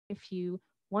If you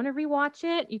want to rewatch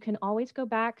it, you can always go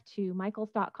back to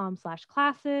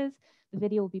michaels.com/classes. The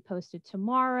video will be posted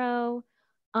tomorrow.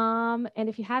 And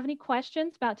if you have any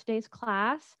questions about today's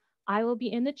class, I will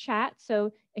be in the chat.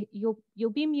 So you'll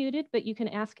be muted, but you can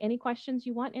ask any questions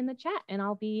you want in the chat, and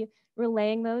I'll be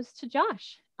relaying those to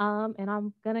Josh. And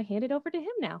I'm gonna hand it over to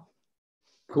him now.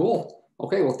 Cool.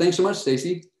 Okay, well, thanks so much,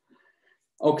 Stacy.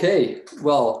 Okay,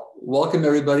 well, welcome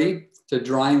everybody to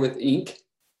Drawing with Ink.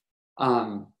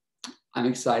 I'm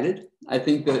excited. I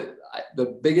think that the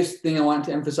biggest thing I want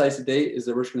to emphasize today is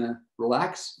that we're just gonna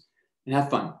relax and have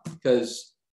fun,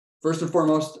 because first and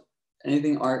foremost,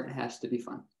 anything art has to be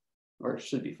fun, or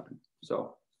should be fun.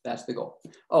 So that's the goal.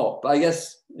 Oh, but I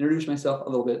guess introduce myself a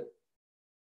little bit.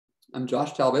 I'm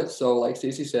Josh Talbot. So like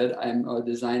Stacy said, I'm a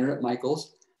designer at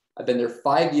Michaels. I've been there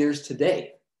 5 years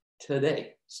today.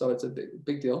 So it's a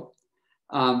big deal.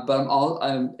 But I'm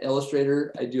an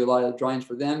illustrator. I do a lot of drawings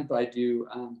for them, but I do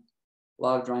a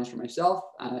lot of drawings for myself,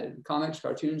 comics,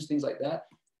 cartoons, things like that.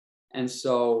 And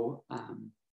so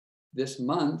this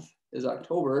month is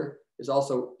October, is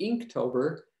also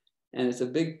Inktober, and it's a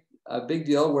big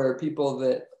deal where people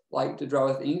that like to draw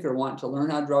with ink or want to learn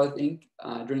how to draw with ink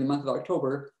during the month of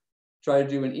October try to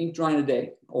do an ink drawing a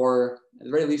day, or at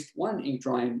the very least one ink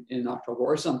drawing in October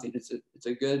or something. It's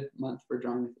a good month for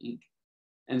drawing with ink.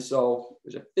 And so it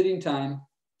was a fitting time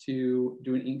to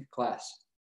do an ink class.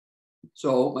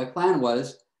 So my plan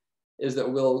is that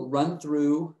we'll run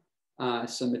through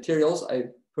some materials. I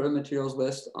put a materials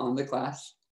list on the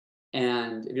class,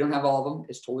 and if you don't have all of them,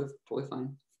 it's totally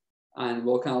fine. And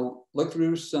we'll kind of look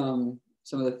through some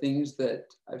of the things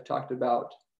that I've talked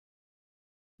about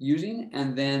using,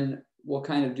 and then we'll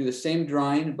kind of do the same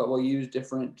drawing, but we'll use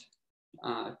different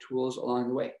tools along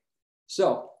the way.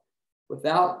 So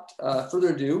without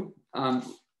further ado,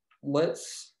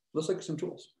 let's look at some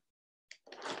tools.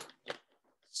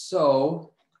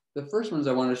 So the first ones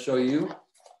I want to show you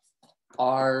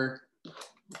are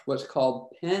what's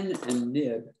called pen and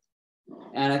nib.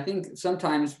 And I think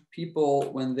sometimes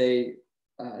people, when they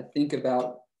think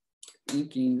about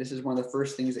inking, this is one of the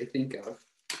first things they think of.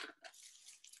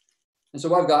 And so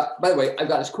what I've got, by the way, I've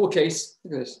got this cool case.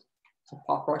 Look at this. It's a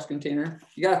Pop Rocks container.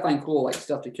 You got to find cool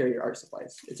stuff to carry your art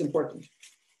supplies. It's important.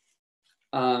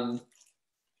 And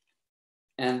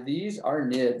these are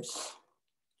nibs.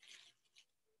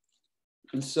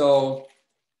 And so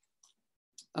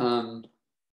there's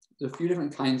a few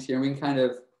different kinds here. We can kind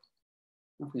of,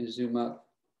 I'm going to zoom up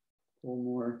a little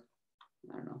more.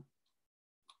 I don't know.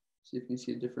 See if you can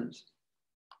see a difference.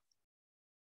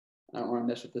 I don't want to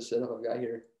mess with the setup I've got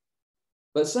here.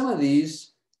 But some of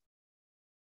these,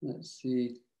 let's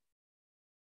see.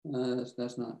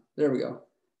 That's not, there we go.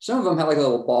 Some of them have like a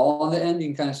little ball on the end. You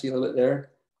can kind of see a little bit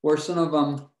there. Or some of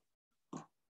them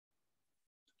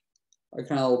are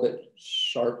kind of a little bit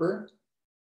sharper.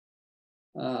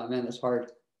 Man, that's hard.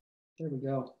 There we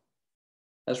go.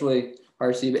 That's really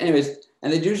hard to see. But anyways,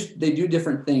 and they do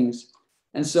different things.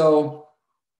 And so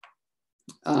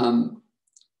the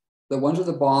ones with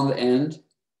the ball on the end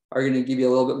are going to give you a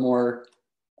little bit more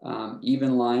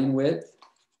even line width,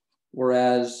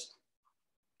 whereas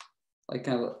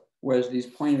whereas these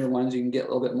pointer ones, you can get a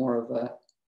little bit more of a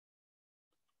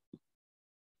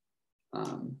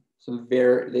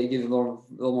they give you a little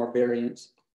more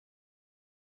variance.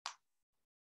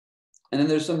 And then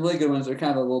there's some really good ones that are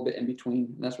kind of a little bit in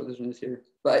between. And that's what this one is here.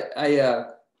 But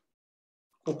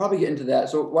we'll probably get into that.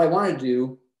 So what I want to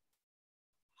do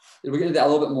is we'll get into that a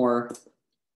little bit more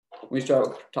when we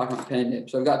start talking about pen and nib.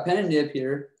 So I've got pen and nib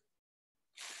here.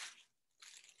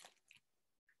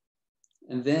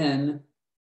 And then,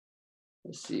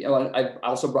 let's see. Oh, I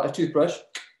also brought a toothbrush.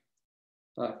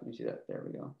 Let me see that. There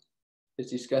we go. It's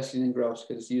disgusting and gross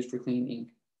because it's used for cleaning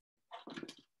ink.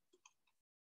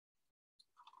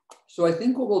 So I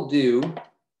think what we'll do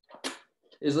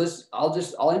is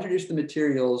I'll introduce the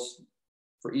materials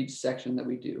for each section that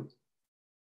we do.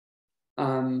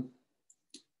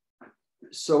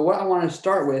 So what I want to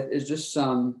start with is just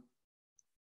some,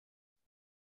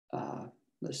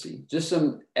 just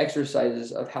some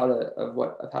exercises of how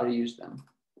to use them.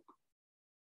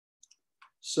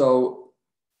 So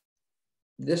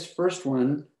this first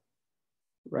one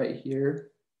right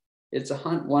here, it's a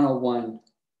Hunt 101.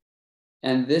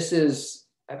 And this is,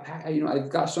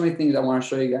 I've got so many things I want to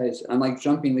show you guys. I'm like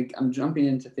I'm jumping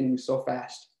into things so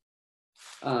fast.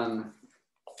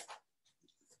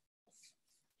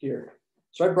 Here.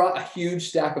 So I brought a huge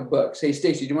stack of books. Hey,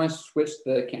 Stacy, do you want to switch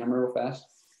the camera real fast?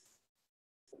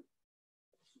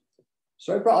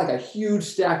 So I brought like a huge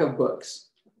stack of books.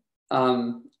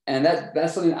 And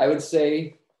that's something I would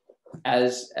say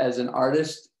as an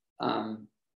artist,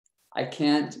 I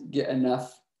can't get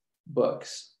enough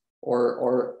books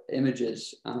or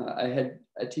images. I had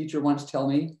a teacher once tell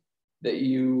me that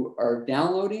you are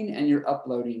downloading and you're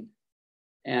uploading.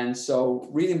 And so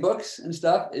reading books and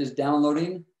stuff is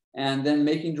downloading, and then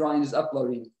making drawings is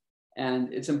uploading.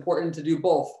 And it's important to do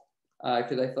both,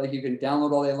 because I feel like you can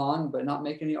download all day long, but not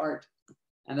make any art.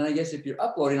 And then I guess if you're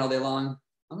uploading all day long,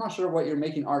 I'm not sure what you're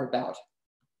making art about.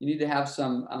 You need to have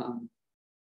something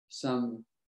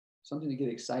to get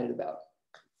excited about.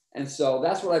 And so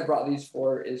that's what I brought these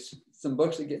for, is some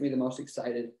books that get me the most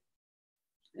excited.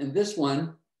 And this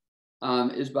one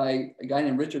is by a guy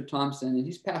named Richard Thompson, and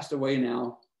he's passed away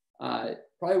now.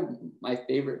 Probably my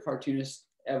favorite cartoonist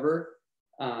ever.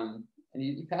 And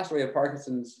he passed away of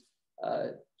Parkinson's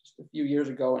just a few years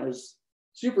ago, and it was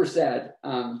super sad.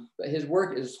 But his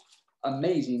work is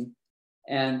amazing.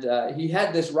 And he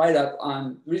had this write-up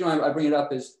on, the reason why I bring it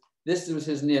up is this was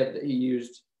his nib that he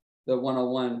used, the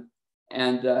 101.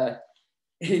 And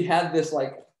he had this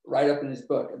like write-up in his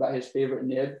book about his favorite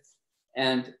nib.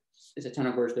 And it's a ton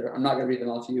of words there. I'm not going to read them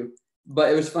all to you.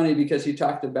 But it was funny because he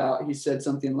said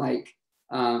something like,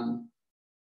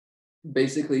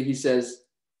 basically he says,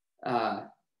 a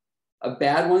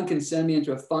bad one can send me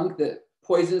into a funk that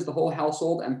poisons the whole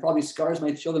household and probably scars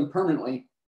my children permanently.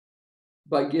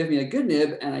 But give me a good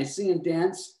nib and I sing and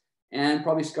dance and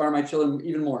probably scar my children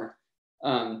even more.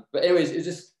 But anyways, it's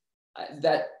just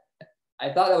that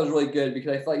I thought that was really good,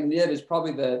 because I feel like nib is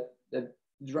probably the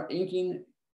inking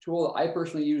tool that I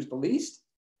personally use the least,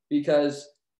 because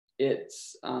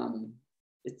it's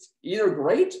either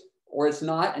great or it's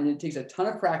not, and it takes a ton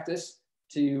of practice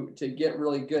to get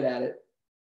really good at it.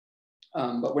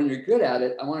 But when you're good at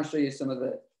it, I want to show you some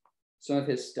of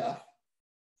his stuff.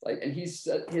 Like, and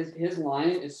his line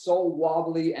is so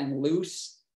wobbly and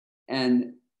loose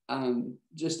and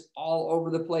just all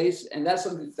over the place. And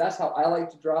that's how I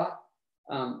like to draw.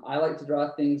 I like to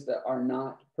draw things that are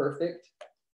not perfect.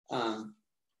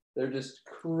 They're just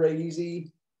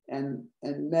crazy and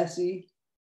messy,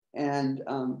 and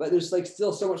but there's like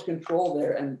still so much control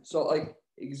there. And so, like,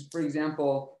 for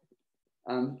example,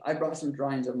 I brought some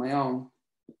drawings of my own.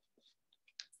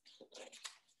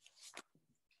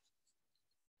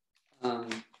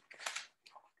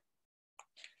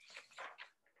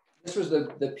 This was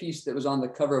the piece that was on the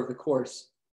cover of the course.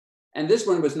 And this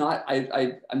one was not,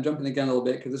 I'm jumping the gun a little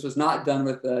bit, because this was not done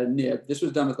with a nib. This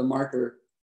was done with a marker.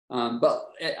 But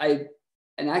I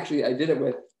did it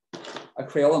with a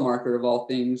Crayola marker of all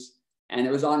things. And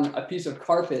it was on a piece of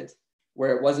carpet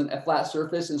where it wasn't a flat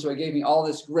surface. And so it gave me all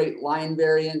this great line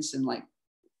variance, and like,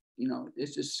 you know,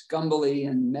 it's just scumbly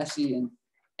and messy. And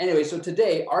anyway, so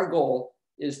today our goal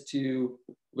is to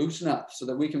loosen up so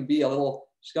that we can be a little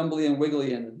scumbly and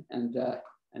wiggly and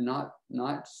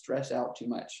not stress out too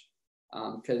much,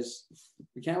 because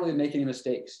we can't really make any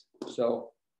mistakes.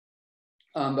 So,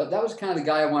 but that was kind of the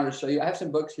guy I wanted to show you. I have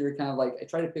some books here, kind of like, I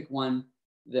tried to pick one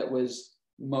that was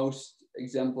most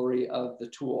exemplary of the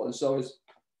tool. And so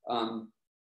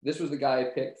this was the guy I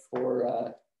picked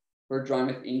for drawing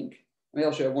with ink. Maybe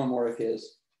I'll show you one more of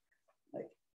his. Like,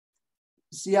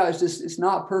 see how it's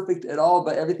not perfect at all,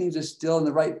 but everything's just still in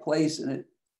the right place, and it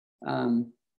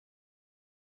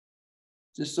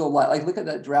just so light. Like, look at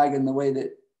that dragon, the way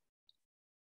that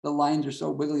the lines are so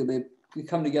wiggly, they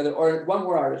come together. Or one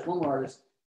more artist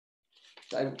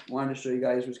I wanted to show you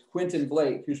guys was Quentin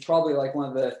Blake, who's probably like one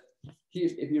of the,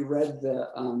 if you read the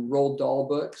Roald Dahl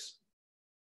books,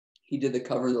 he did the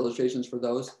cover and the illustrations for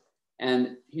those.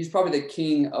 And he's probably the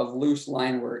king of loose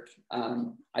line work.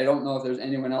 I don't know if there's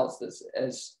anyone else that's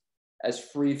as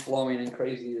free flowing and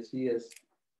crazy as he is.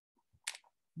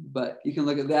 But you can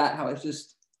look at that, how it's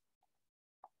just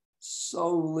so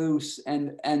loose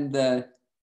and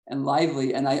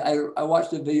lively. And I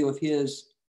watched a video of his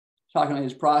talking about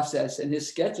his process, and his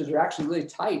sketches are actually really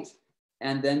tight.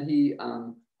 And then he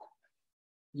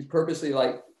purposely,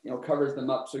 like, you know, covers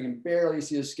them up so you can barely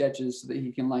see his sketches, so that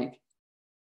he can like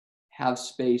have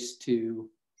space to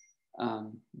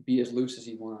be as loose as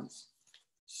he wants.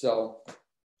 So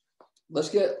let's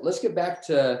get back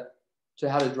to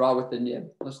how to draw with the nib.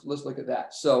 Let's look at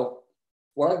that. So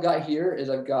what I've got here is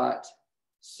I've got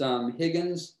some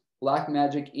Higgins Black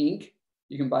Magic ink.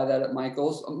 You can buy that at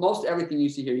Michael's. Most everything you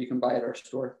see here, you can buy at our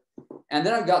store. And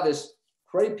then I've got this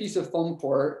great piece of foam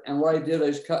core. And what I did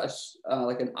is cut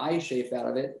like an eye shape out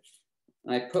of it.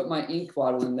 And I put my ink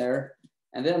bottle in there.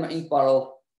 And then my ink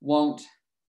bottle won't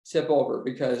tip over,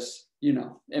 because, you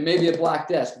know, it may be a black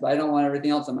desk, but I don't want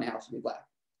everything else in my house to be black.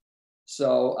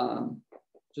 So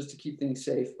just to keep things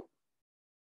safe.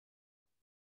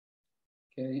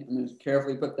 Okay, I'm going to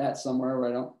carefully put that somewhere where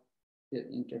I don't get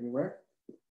ink everywhere.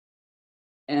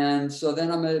 And so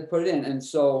then I'm going to put it in. And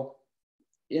so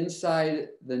inside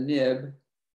the nib,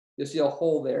 you'll see a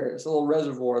hole there. It's a little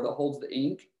reservoir that holds the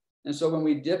ink. And so when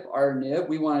we dip our nib,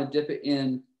 we want to dip it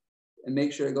in and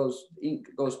make sure ink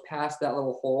goes past that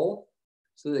little hole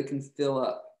so that it can fill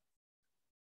up.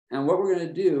 And what we're going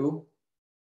to do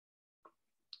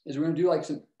is we're going to do like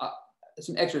some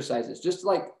exercises, just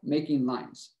like making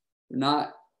lines. We're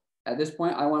not, at this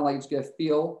point, I want to like just get a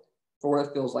feel for what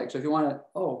it feels like. So if you want to,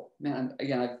 oh man,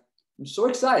 again, I'm so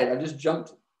excited. I've just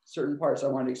jumped certain parts I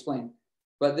wanted to explain.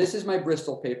 But this is my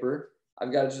Bristol paper.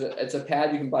 I've got, it's a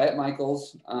pad you can buy at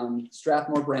Michael's,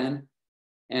 Strathmore brand.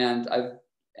 And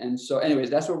so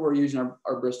anyways, that's what we're using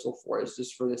our Bristol for, is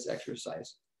just for this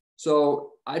exercise.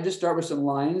 So I just start with some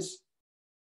lines,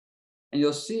 and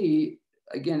you'll see,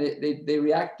 again, they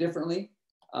react differently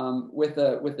with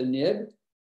the nib.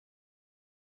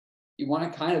 You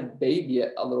want to kind of baby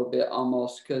it a little bit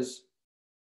almost, because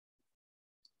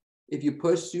if you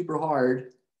push super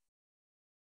hard,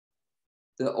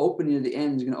 the opening of the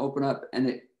end is going to open up, and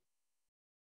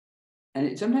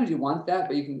it sometimes you want that,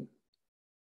 but you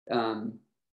can,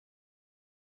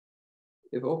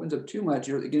 if it opens up too much,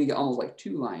 you're going to get almost like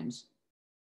two lines.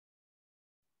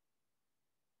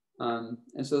 And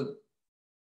so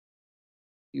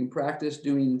you can practice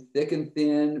doing thick and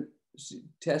thin,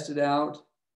 test it out.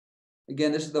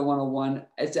 Again, this is the 101.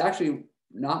 It's actually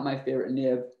not my favorite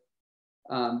nib,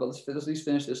 but let's at least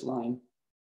finish this line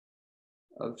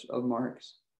of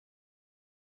marks.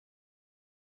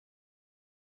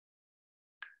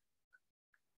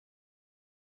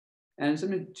 And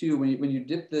something too, when you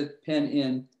dip the pen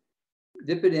in,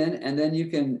 dip it in, and then you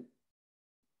can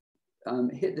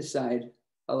hit the side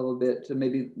a little bit to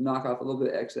maybe knock off a little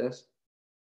bit of excess.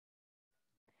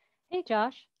 Hey,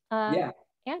 Josh. Yeah.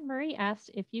 Anne Marie asked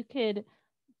if you could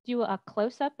do a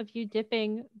close-up of you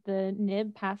dipping the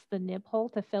nib past the nib hole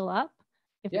to fill up.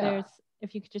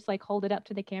 If you could just like hold it up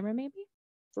to the camera, maybe.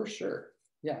 For sure.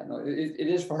 Yeah, no, it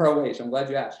is far away, so I'm glad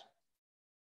you asked.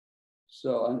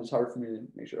 So it's hard for me to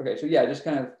make sure. Okay, so yeah, just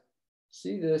kind of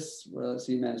see this. Well, let's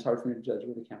see, man, it's hard for me to judge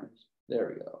where the camera is. There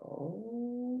we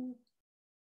go.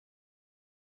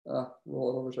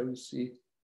 Roll it over so I can see.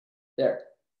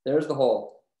 There's the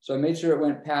hole. So I made sure it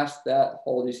went past that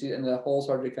hole. Do you see it? And the hole's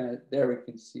hard to kind of, there we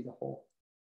can see the hole.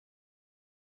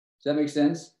 Does that make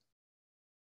sense?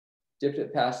 Dipped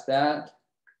it past that.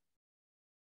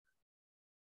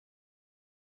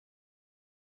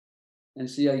 And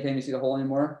see how you can't even see the hole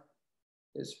anymore?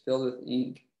 It's filled with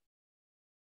ink.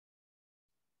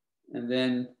 And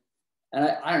then,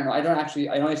 and I don't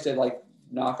know, I only said like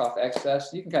knock off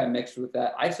excess. You can kind of mix with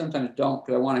that. I sometimes don't,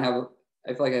 because I want to have,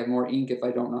 I feel like I have more ink if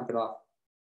I don't knock it off.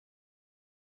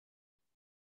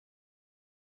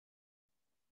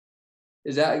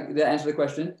 Did that answer the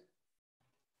question?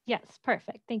 Yes,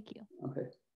 perfect. Thank you. Okay.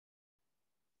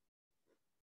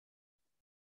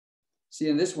 See,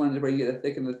 in this one is where you get the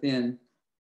thick and the thin.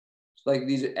 It's like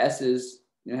these S's,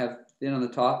 you know, have thin on the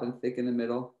top and thick in the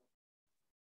middle.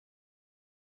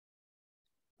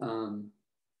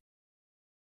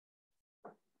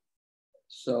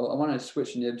 So I want to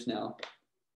switch nibs now.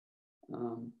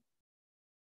 I'm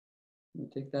going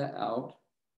to take that out.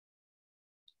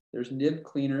 There's nib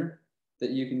cleaner that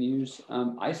you can use.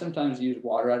 I sometimes use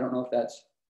water. I don't know if that's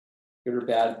good or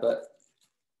bad, but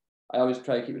I always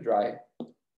try to keep it dry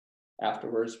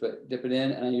afterwards, but dip it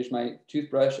in, and I use my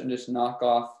toothbrush and just knock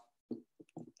off,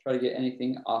 try to get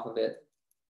anything off of it.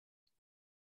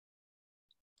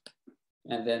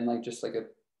 And then like just like a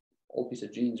old piece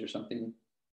of jeans or something.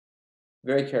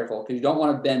 Very careful, because you don't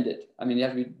want to bend it. I mean, you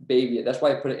have to baby it. That's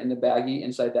why I put it in the baggie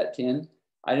inside that tin.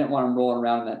 I didn't want them rolling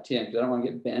around in that tin because I don't want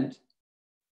to get bent.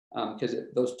 Because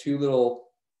those two little,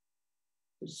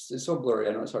 it's so blurry,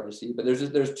 I know it's hard to see, but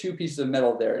there's two pieces of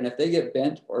metal there. And if they get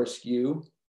bent or askew,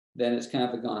 then it's kind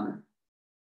of a goner.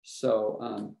 So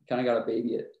kind of got to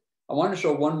baby it. I wanted to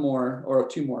show one more, or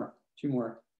two more.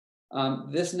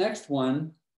 This next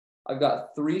one, I've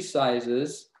got 3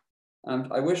 sizes.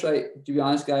 I wish to be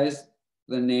honest, guys,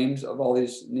 the names of all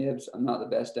these nibs, I'm not the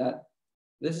best at.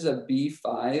 This is a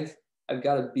B5. I've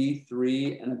got a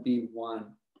B3 and a B1,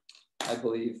 I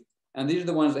believe. And these are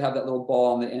the ones that have that little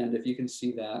ball on the end, if you can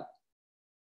see that.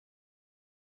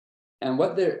 And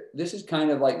this is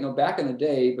kind of like, you know, back in the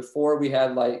day, before we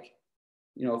had like,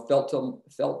 you know,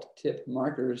 felt tip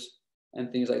markers and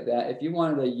things like that. If you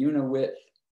wanted a uni-width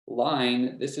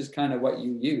line, this is kind of what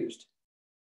you used.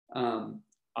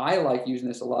 I like using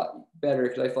this a lot better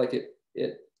because I feel like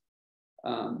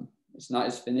it's not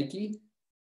as finicky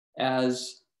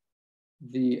as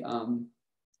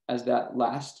that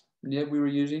last nib we were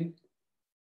using.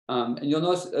 And you'll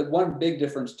notice one big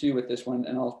difference too with this one,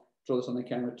 and I'll show this on the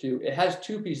camera too. It has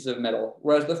 2 pieces of metal,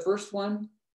 whereas the first one,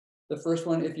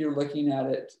 if you're looking at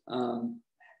it, I'll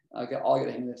get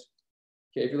a hang of this.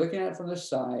 Okay, if you're looking at it from the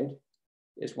side,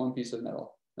 it's 1 piece of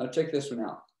metal. Now check this one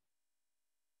out.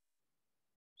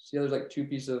 See how there's like 2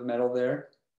 pieces of metal there?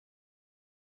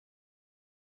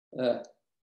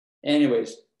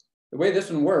 Anyways, the way this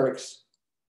one works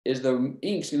is the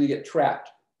ink's going to get trapped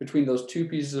between those 2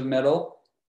 pieces of metal.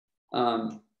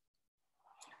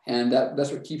 And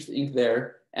that's what keeps the ink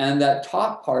there. And that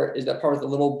top part is that part with the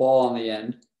little ball on the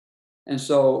end. And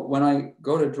so when I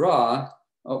go to draw,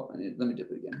 oh, let me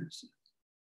dip it again. Let's see.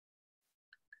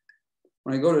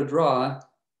 When I go to draw,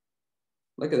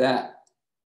 look at that.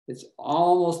 It's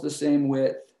almost the same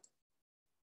width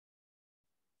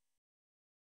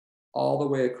all the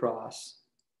way across.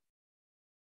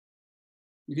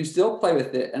 You can still play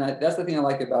with it. And that's the thing I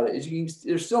like about it is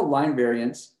there's still line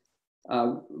variance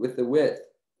with the width.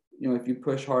 You know, if you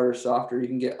push harder, softer, you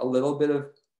can get a little bit of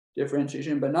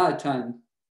differentiation, but not a ton.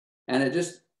 And it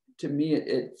just, to me,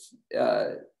 it's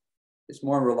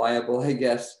more reliable, I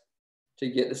guess, to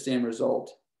get the same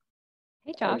result.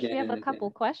 Hey, Josh, we have a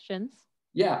couple questions.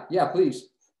 Yeah, please.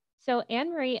 So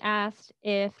Anne-Marie asked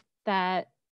if that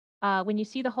when you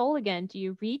see the hole again, do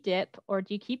you re-dip or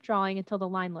do you keep drawing until the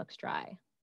line looks dry?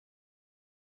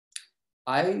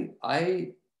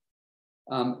 The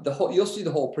hole, you'll see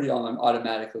the hole pretty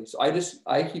automatically. So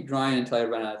I keep drawing until I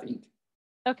run out of ink.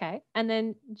 Okay. And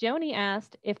then Joni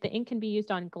asked if the ink can be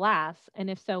used on glass, and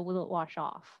if so, will it wash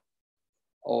off?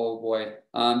 Oh boy.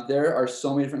 There are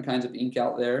so many different kinds of ink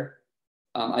out there.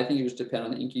 I think it just depends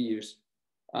on the ink you use.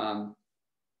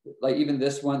 Like even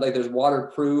this one, like there's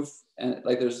waterproof and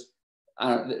like there's,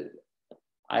 I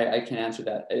can't answer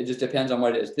that. It just depends on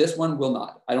what it is. This one will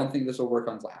not. I don't think this will work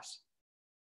on glass.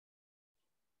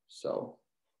 So,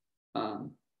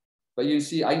 but you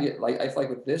see, I feel like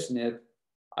with this nib,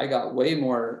 I got way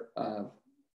more,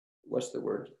 what's the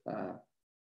word?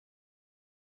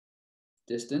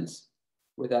 Distance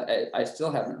without, I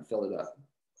still haven't filled it up.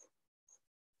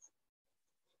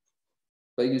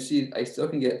 But you can see, I still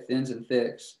can get thins and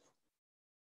thicks.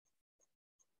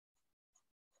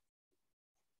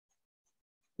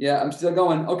 Yeah, I'm still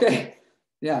going, okay.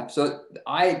 Yeah, so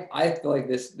I feel like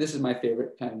this is my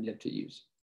favorite kind of nib to use,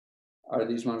 are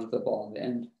these ones with the ball on the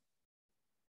end.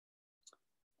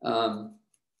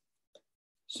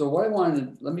 So what I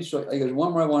wanted to, let me show you, there's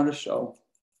one more I wanted to show.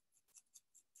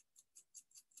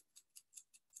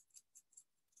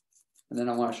 And then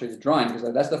I want to show you the drawing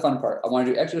because that's the fun part. I want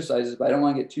to do exercises, but I don't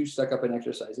want to get too stuck up in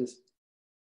exercises.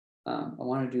 I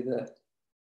want to do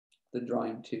the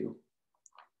drawing too.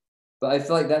 But I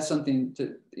feel like that's something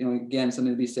to, again,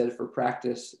 something to be said for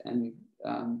practice and,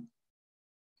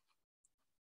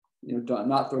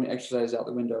 not throwing exercise out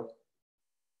the window.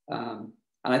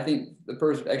 And I think the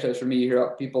first exercise for me, you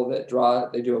hear people that draw,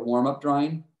 they do a warm-up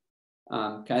drawing,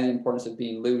 kind of the importance of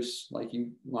being loose, like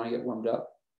you want to get warmed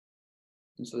up.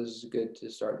 And so this is good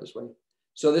to start this way.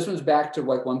 So this one's back to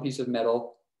like 1 piece of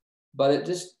metal, but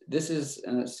this is,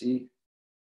 and let's see.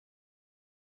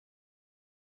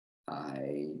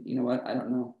 You know what, I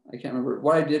don't know. I can't remember.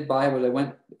 What I did buy was I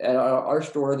went at our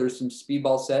store, there's some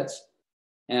Speedball sets.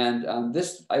 And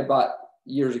this I bought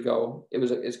years ago.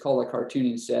 It's called a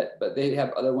cartooning set, but they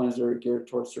have other ones that are geared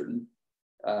towards certain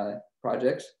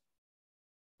projects.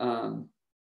 And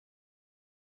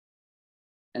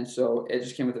so it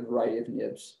just came with a variety of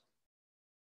nibs.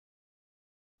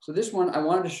 So this one I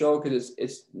wanted to show because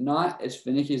it's not as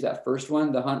finicky as that first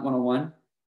one, the Hunt 101.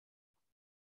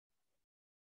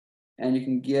 And you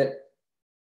can get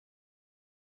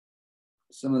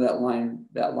some of that line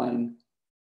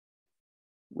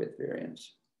width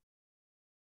variance.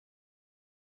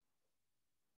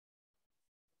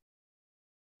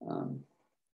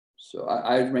 So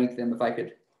I'd rank them if I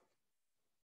could.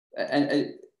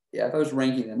 Yeah, if I was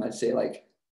ranking them, I'd say like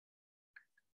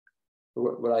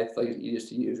what I feel like is easiest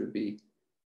to use would be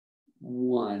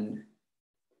 1,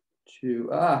 2.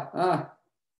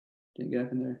 Didn't get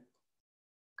up in there.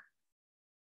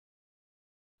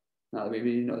 Not that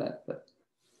maybe you know that, but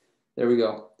there we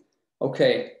go.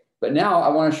 Okay, but now I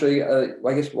want to show you.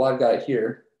 I guess while I've got it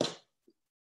here,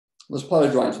 let's plot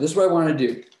a drawing. So this is what I want to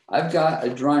do. I've got a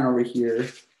drawing over here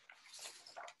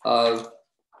of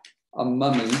a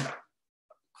mummy.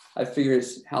 I figure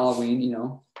it's Halloween,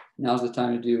 now's the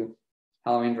time to do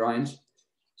Halloween drawings.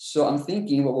 So I'm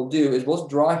thinking what we'll do is we'll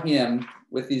draw him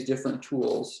with these different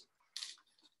tools.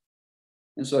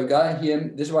 And so I got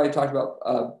him, this is what I talked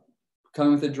about,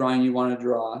 coming with a drawing you want to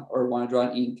draw or want to draw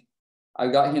in ink. I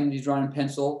got him, he's drawn in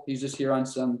pencil. He's just here on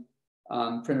some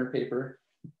printer paper.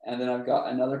 And then I've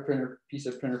got another piece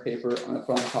of printer paper I'm gonna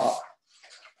put on top.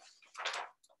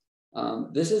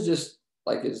 This is just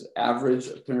like as average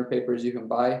of printer paper as you can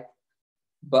buy.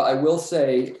 But I will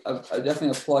say, definitely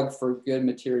a plug for good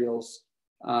materials.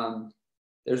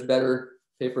 There's better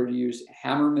paper to use.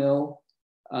 Hammermill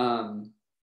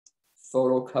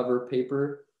photo cover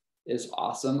paper is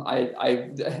awesome.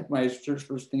 When I searched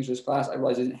for things for this class, I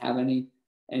realized I didn't have any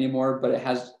anymore, but it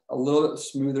has a little bit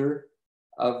smoother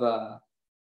of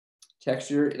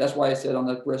texture. That's why I said on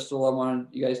the Bristol, I wanted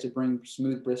you guys to bring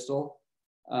smooth Bristol.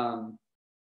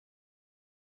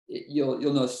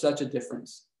 You'll know such a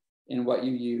difference in what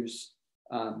you use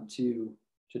to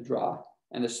draw.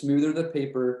 And the smoother the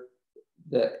paper,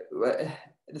 the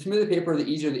smoother the paper, the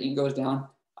easier the ink goes down.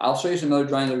 I'll show you some other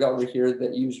drawings I've got over here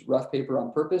that use rough paper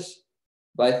on purpose.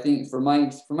 But I think from my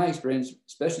experience,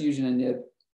 especially using a nib,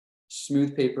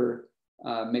 smooth paper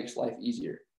makes life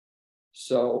easier.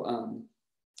 So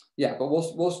yeah, but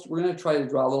we're gonna try to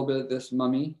draw a little bit of this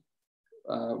mummy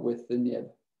with the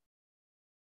nib.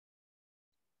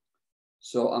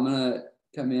 So I'm gonna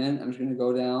come in, I'm just gonna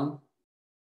go down.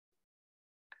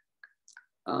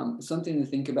 Something to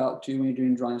think about too when you're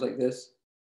doing drawings like this,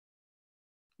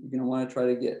 you're gonna wanna try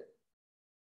to get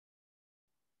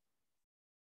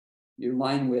your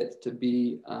line width to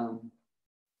be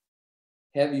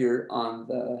heavier on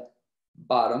the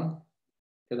bottom,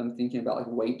 because I'm thinking about like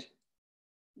weight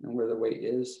and where the weight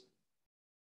is.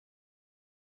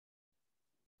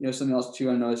 You know, something else too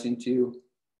I'm noticing too,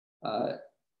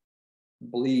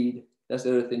 bleed. That's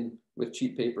the other thing with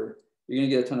cheap paper. You're gonna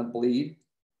get a ton of bleed.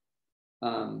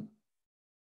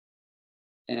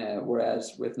 And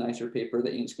whereas with nicer paper,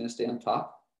 the ink's gonna stay on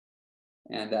top.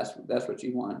 And that's what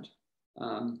you want.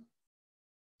 And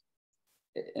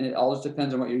it all just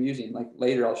depends on what you're using. Like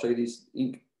later, I'll show you these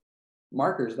ink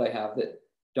markers that I have that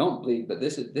don't bleed, but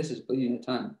this is bleeding a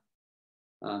ton.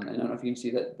 And I don't know if you can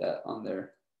see that on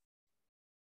there.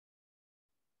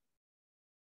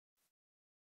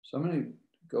 So I'm going to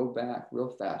go back real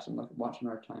fast. I'm watching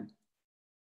our time.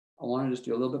 I want to just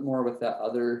do a little bit more with that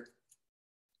other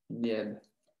nib,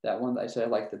 that one that I said I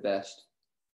like the best,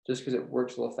 just because it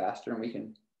works a little faster and we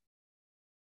can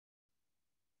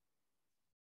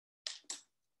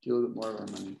do a little bit more of our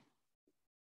money.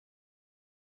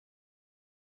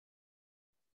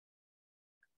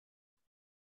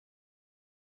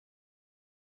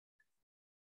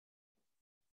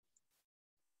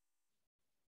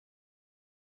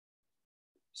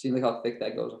 See like how thick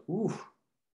that goes. Ooh.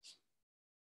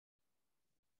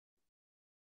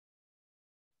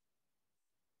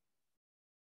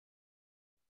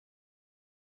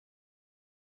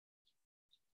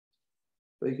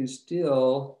 But you can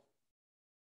still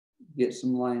get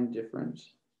some line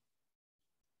difference.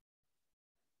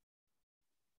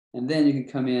 And then you can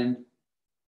come in,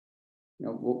 you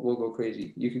know, we'll go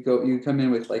crazy. You could come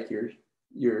in with like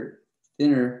your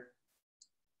thinner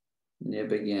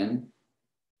nib again.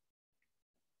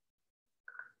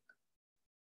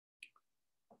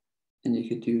 And you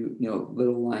could do, you know,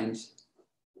 little lines.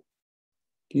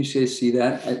 Can you guys see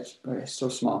that? It's so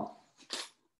small.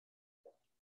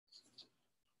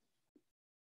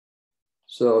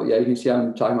 So yeah, you can see how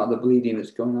I'm talking about the bleeding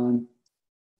that's going on.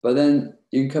 But then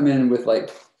you can come in with like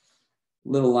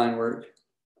little line work,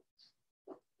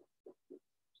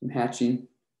 some hatching.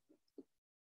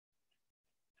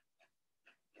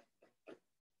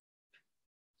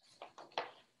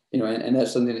 You know, and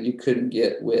that's something that you couldn't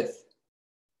get with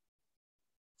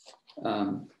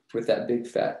that big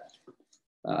fat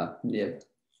nib.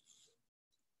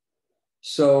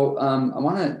 So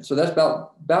so that's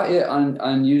about it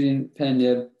on using pen and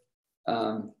nib.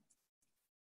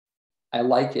 I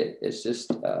like it. It's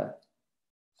just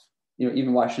you know,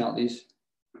 even washing out these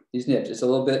nibs, it's a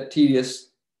little bit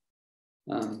tedious.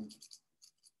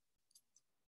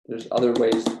 There's other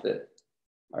ways that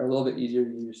are a little bit easier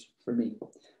to use for me,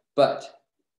 but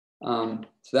so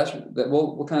that's that.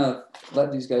 We'll kind of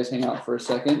let these guys hang out for a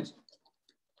second,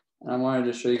 and I wanted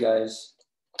to show you guys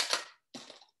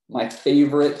my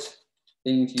favorite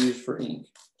thing to use for ink,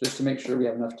 just to make sure we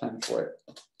have enough time for it,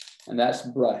 and that's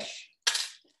brush.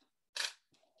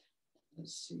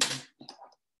 Let's see.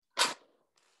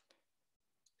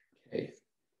 Okay,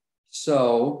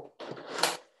 so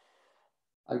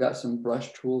I've got some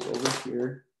brush tools over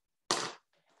here.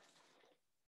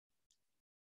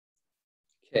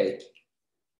 Okay,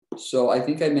 so I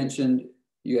think I mentioned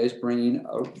you guys bringing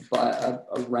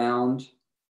a round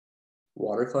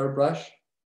watercolor brush.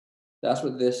 That's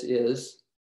what this is.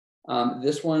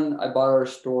 This one I bought at our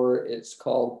store. It's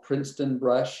called Princeton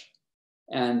brush,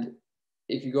 and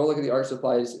if you go look at the art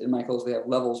supplies in Michael's, they have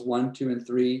levels 1, 2, and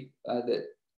 3 that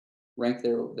rank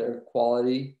their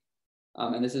quality.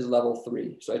 And this is level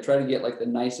 3. So I try to get like the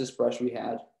nicest brush we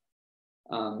had.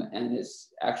 And it's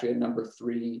actually a number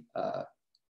 3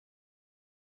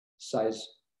 size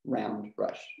round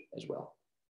brush as well.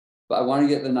 But I want to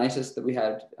get the nicest that we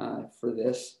had for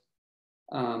this.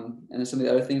 And then some of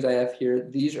the other things I have here,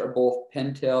 these are both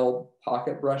Pentel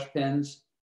pocket brush pens.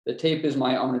 The tape is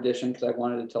my own addition because I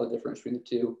wanted to tell the difference between the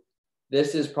two.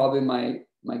 This is probably my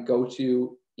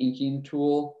go-to inking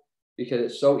tool because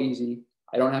it's so easy.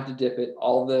 I don't have to dip it.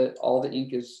 All the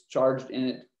ink is charged in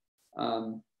it.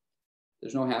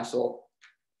 There's no hassle.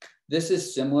 This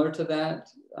is similar to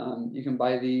that. You can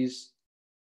buy these.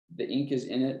 The ink is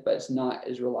in it, but it's not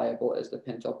as reliable as the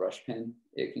Pentel brush pen.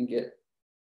 It can get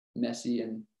messy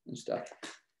and stuff.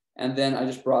 And then I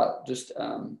just brought just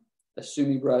a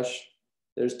Sumi brush.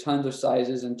 There's tons of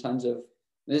sizes and tons of,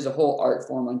 this is a whole art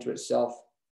form unto itself,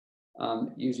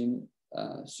 using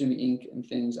Sumi ink and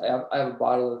things. I have a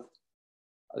bottle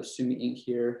of Sumi ink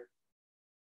here.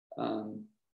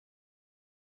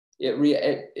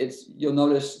 You'll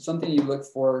notice something you look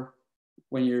for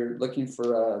when you're looking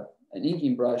for an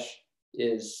inking brush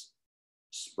is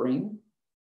spring.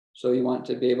 So you want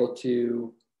to be able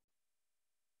to,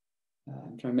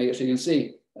 I'm trying to make it so you can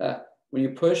see, when you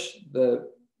push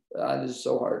this is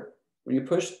so hard. When you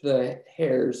push the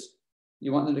hairs,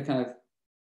 you want them to kind of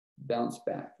bounce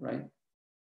back, right?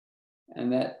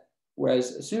 And that,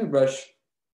 whereas a Sumi brush,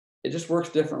 it just works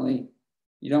differently.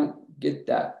 You don't get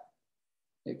that.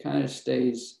 It kind of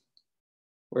stays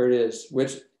where it is,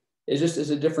 which is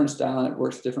a different style and it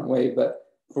works a different way. But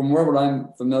from what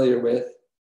I'm familiar with,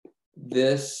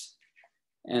 this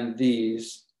and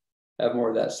these have more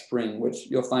of that spring, which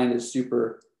you'll find is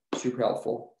super, super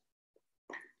helpful.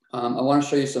 I want to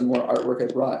show you some more artwork I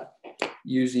brought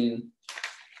using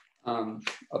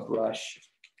a brush.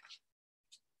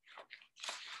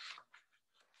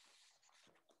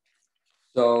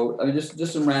 So I mean, just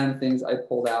some random things I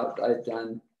pulled out. I've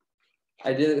done.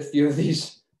 I did a few of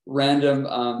these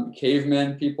random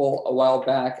caveman people a while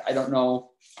back. I don't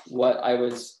know what I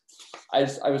was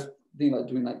thinking about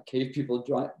doing, like cave people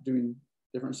doing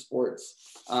different sports.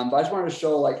 But I just wanted to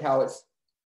show like how it's,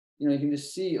 you know, you can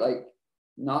just see like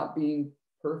not being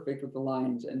perfect with the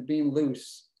lines and being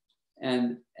loose,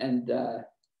 and if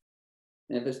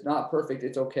it's not perfect,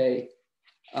 it's okay.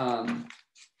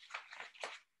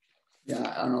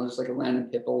 Yeah, I don't know, just like a random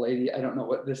hippo lady. I don't know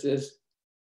what this is,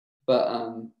 but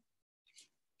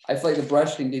I feel like the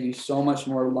brush can give you so much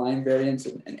more line variance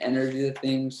and energy to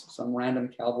things. Some random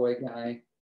cowboy guy,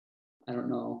 I don't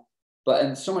know,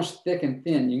 and so much thick and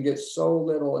thin. You can get so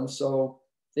little and so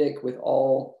thick with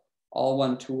all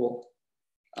one tool.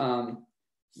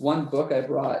 One book I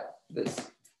brought that's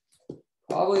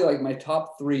probably like my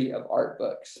top 3 of art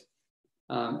books.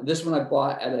 This one I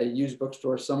bought at a used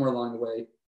bookstore somewhere along the way.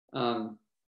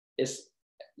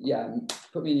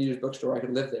 Put me in a used bookstore, I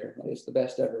could live there. Like, it's the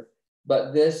best ever.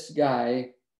 But this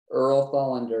guy, Earl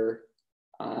Tholender,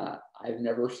 I've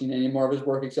never seen any more of his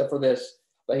work except for this,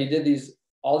 but he did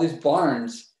all these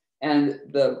barns, and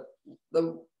the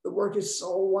work is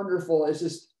so wonderful. It's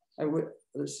just,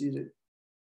 let's see it.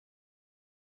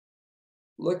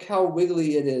 Look how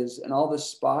wiggly it is, and all the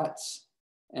spots,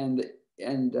 and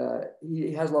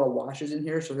he has a lot of washes in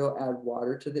here, so he'll add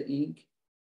water to the ink.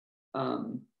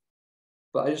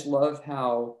 But I just love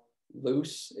how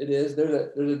loose it is.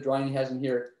 There's a drawing he has in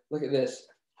here. Look at this,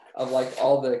 of like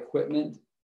all the equipment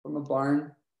from a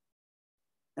barn,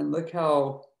 and look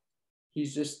how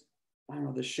he's just, I don't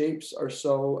know, the shapes are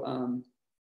so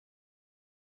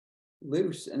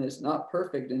loose, and it's not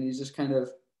perfect, and he's just kind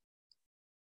of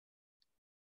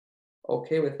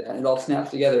okay with that. It all snaps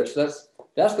together. So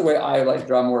that's the way I like to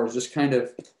draw more, is just kind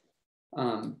of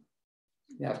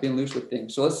being loose with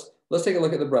things. So let's take a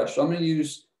look at the brush. So I'm going to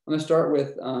start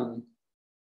with the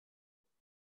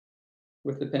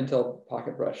Pentel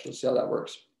pocket brush. Let's see how that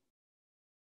works.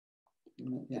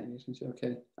 Yeah, you can see,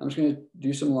 okay. I'm just going to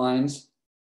do some lines,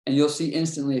 and you'll see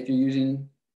instantly if you're using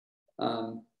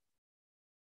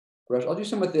brush. I'll do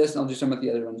some with this, and I'll do some with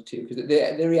the other ones too, because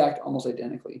they react almost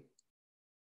identically.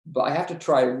 But I have to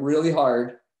try really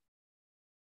hard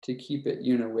to keep it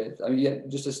uni-width. I mean,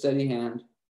 just a steady hand.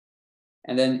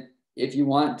 And then if you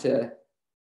want to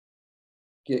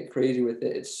get crazy with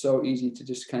it, it's so easy to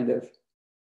just kind of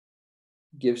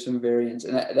give some variance.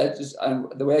 And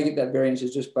the way I get that variance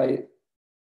is just by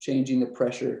changing the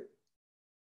pressure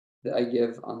that I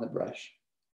give on the brush.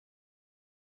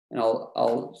 And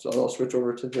I'll switch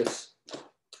over to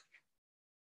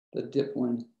the dip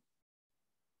one.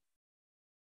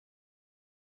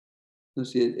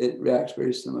 So see, it reacts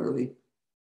very similarly.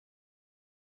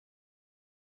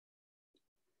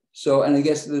 So, and I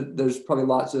guess there's probably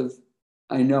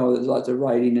I know there's lots of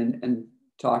writing and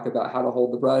talk about how to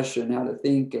hold the brush and how to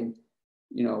think and,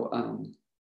 you know,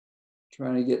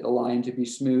 trying to get the line to be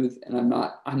smooth. And I'm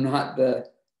not the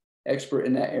expert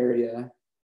in that area,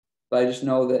 but I just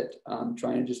know that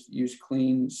trying to just use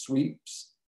clean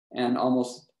sweeps and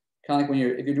almost kind of like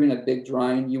if you're doing a big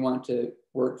drawing, you want to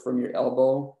work from your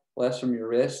elbow, less from your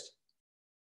wrist.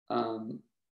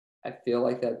 I feel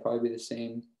like that'd probably be the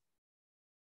same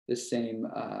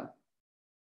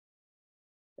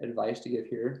advice to give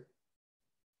here.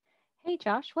 Hey,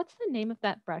 Josh, what's the name of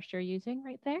that brush you're using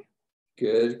right there?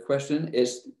 Good question.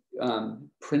 It's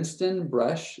Princeton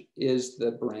Brush is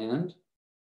the brand.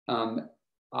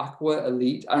 Aqua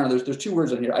Elite. I don't know. There's two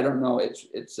words on here. I don't know.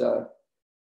 It's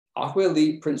Aqua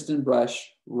Elite Princeton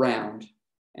Brush Round,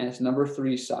 and it's number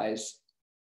 3 size.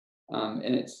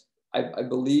 And I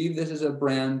believe this is a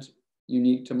brand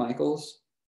unique to Michael's,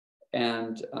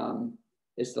 and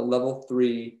it's the level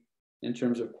 3 in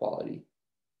terms of quality.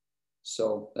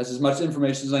 So that's as much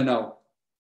information as I know.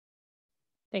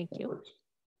 Thank you.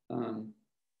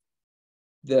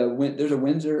 There's a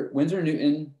Winsor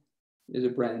Newton is a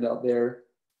brand out there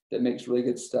that makes really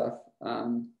good stuff.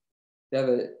 They have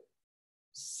a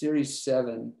Series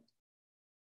 7.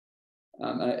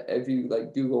 If you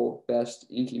like Google best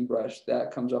inking brush,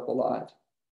 that comes up a lot.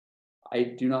 I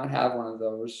do not have one of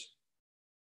those.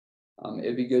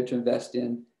 It'd be good to invest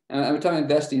in. And I'm talking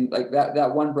investing, like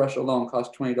that one brush alone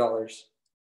costs $20,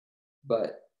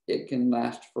 but it can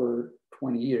last for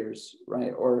 20 years,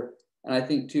 right? And I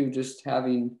think too, just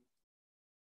having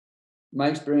my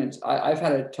experience, I've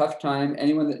had a tough time.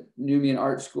 Anyone that knew me in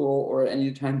art school or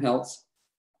any time else,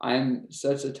 I'm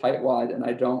such a tightwad and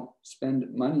I don't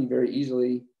spend money very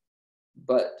easily.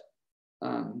 But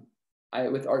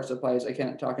with art supplies, I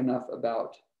can't talk enough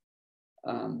about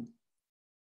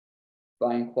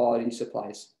buying quality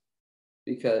supplies,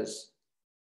 because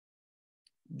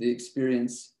the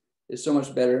experience is so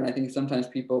much better. And I think sometimes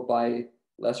people buy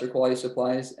lesser quality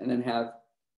supplies and then have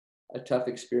a tough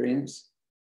experience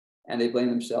and they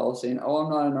blame themselves, saying, oh, I'm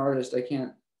not an artist, I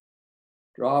can't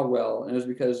draw well. And it was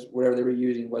because whatever they were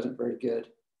using wasn't very good.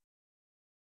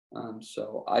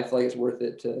 So I feel like it's worth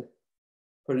it to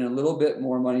put in a little bit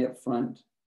more money up front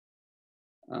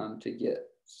to get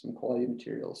some quality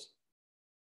materials.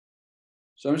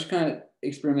 So I'm just kind of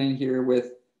experimenting here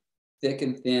with thick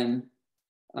and thin.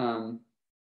 And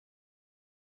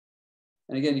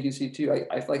again, you can see too,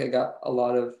 I feel like I got a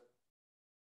lot of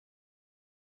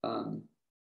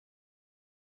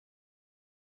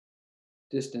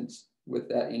distance with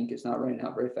that ink. It's not running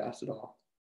out very fast at all.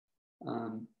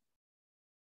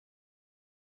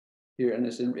 Here, and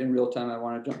this in real time, I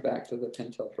want to jump back to the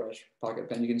Pentel brush pocket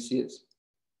pen. You can see it's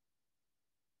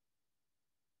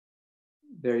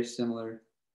very similar.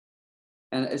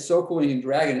 And it's so cool when you can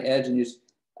drag an edge and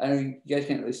I know you guys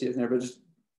can't really see it in there, but just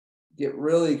get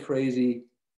really crazy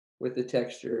with the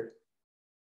texture.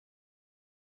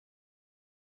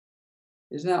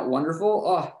 Isn't that wonderful?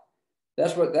 Oh,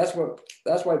 that's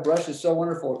why brush is so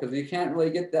wonderful, because you can't really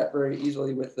get that very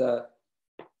easily with a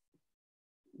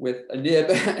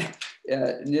nib.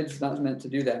 Nib's not meant to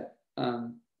do that.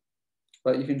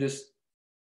 But you can just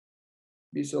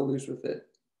be so loose with it.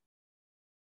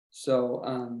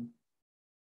 So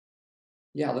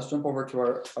yeah, let's jump over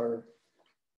to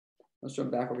let's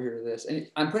jump back over here to this. And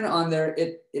I'm putting it on there.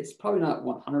 It's probably not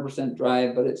 100%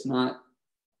 dry, but it's not,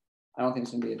 I don't think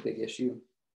it's gonna be a big issue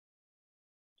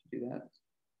to do that.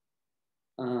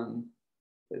 And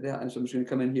so I'm just gonna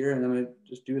come in here and I'm gonna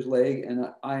just do his leg, and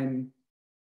I'm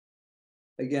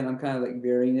kind of like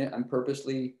varying it. I'm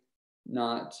purposely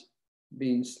not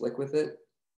being slick with it.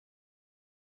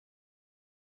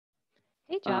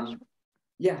 Hey, Josh.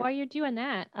 Yeah. While you're doing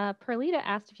that, Perlita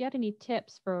asked if you had any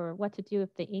tips for what to do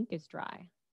if the ink is dry.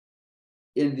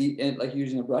 In like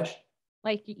using a brush?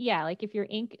 Like, yeah, like if your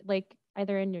ink, like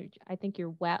either I think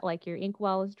your your ink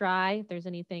well is dry, if there's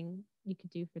anything you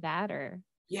could do for that, or?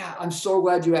 Yeah, I'm so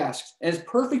glad you asked. And it's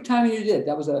perfect timing you did.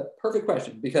 That was a perfect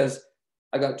question, because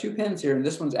I got 2 pens here and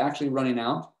this one's actually running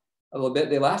out a little bit.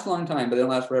 They last a long time, but they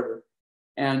don't last forever.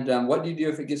 And what do you do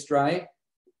if it gets dry?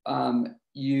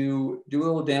 You do a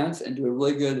little dance and do a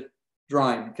really good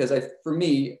drawing. Because for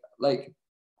me, like,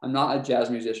 I'm not a jazz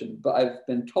musician, but I've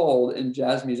been told in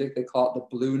jazz music, they call it the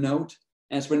blue note.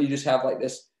 And it's when you just have like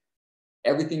this,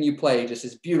 everything you play just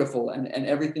is beautiful, and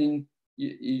everything,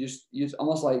 you just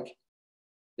almost like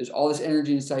there's all this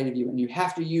energy inside of you and you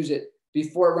have to use it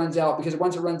before it runs out, because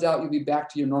once it runs out, you'll be back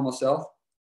to your normal self.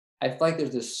 I feel like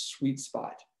there's this sweet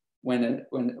spot when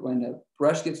a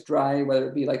brush gets dry, whether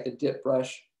it be like the dip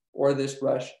brush or this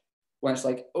brush, when it's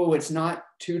like, oh, it's not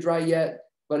too dry yet,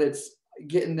 but it's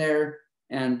getting there.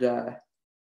 And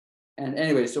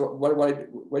anyway, so what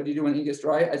do you do when ink gets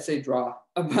dry? I'd say draw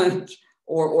a bunch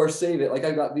or save it. Like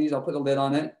I've got these, I'll put a lid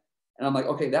on it. And I'm like,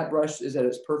 okay, that brush is at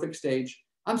its perfect stage.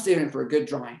 I'm saving it for a good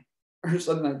drawing or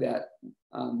something like that.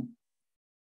 Does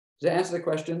that answer the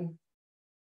question?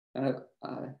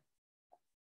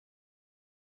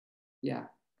 Yeah.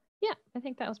 Yeah, I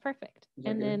think that was perfect.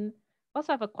 And good? then I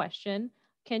also have a question.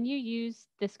 Can you use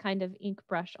this kind of ink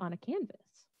brush on a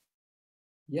canvas?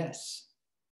 Yes.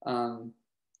 I'm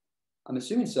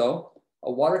assuming so.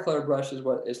 A watercolor brush is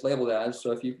what it's labeled as.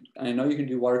 So I know you can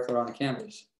do watercolor on a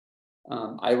canvas.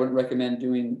 I wouldn't recommend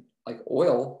doing like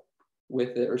oil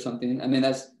with it or something. I mean,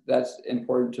 that's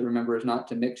important to remember, is not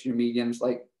to mix your mediums.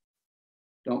 Like,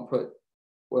 don't put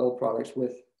oil products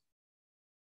with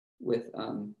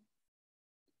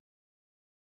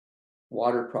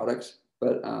water products.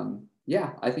 But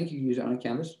yeah, I think you can use it on a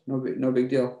canvas. No big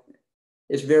deal.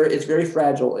 It's very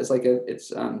fragile. It's like it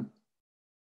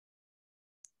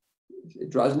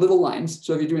draws little lines.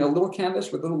 So if you're doing a little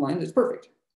canvas with little lines, it's perfect.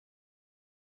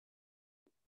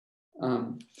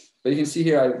 But you can see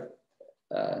here,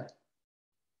 I've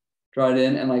drawn it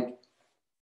in, and like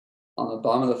on the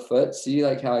bottom of the foot, see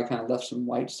like how I kind of left some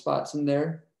white spots in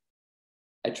there.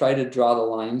 I try to draw the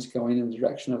lines going in the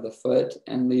direction of the foot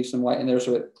and leave some white in there,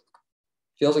 so it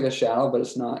feels like a shadow, but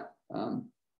it's not.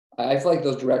 I feel like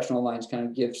those directional lines kind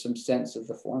of give some sense of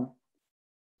the form.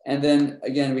 And then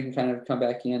again, we can kind of come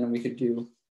back in and we could do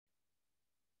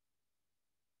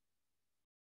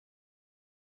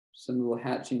some little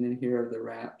hatching in here of the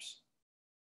wraps.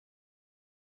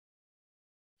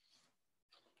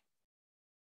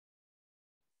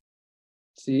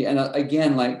 See, and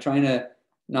again, like trying to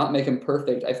not make them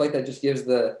perfect. I feel like that just gives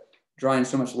the drawing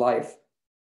so much life.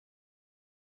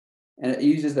 And it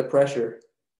uses the pressure.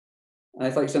 And I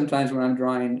feel like sometimes when I'm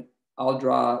drawing, I'll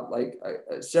draw like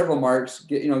several marks,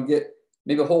 get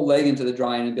maybe a whole leg into the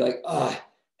drawing and be like, oh,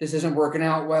 this isn't working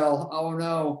out well. Oh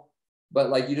no. But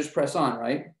like you just press on,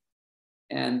 right?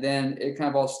 And then it kind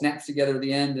of all snaps together at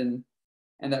the end,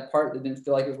 and that part that didn't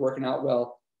feel like it was working out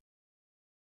well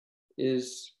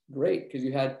is great, because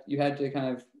you had to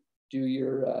kind of do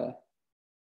your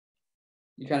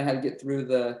you kind of had to get through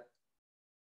the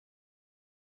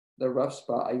rough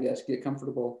spot, I guess, get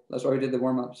comfortable. That's why we did the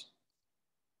warm-ups.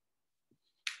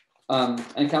 And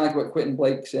kind of like what Quentin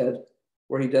Blake said,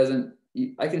 where he doesn't,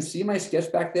 I can see my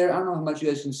sketch back there. I don't know how much you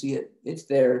guys can see it. It's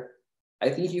there. I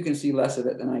think you can see less of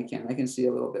it than I can. I can see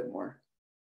a little bit more.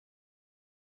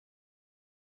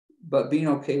 But being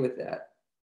okay with that,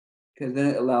 because then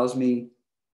it allows me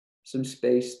some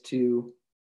space to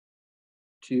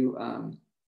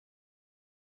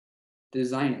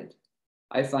design it.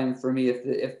 I find for me, if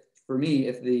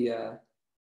the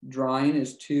drawing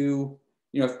is too,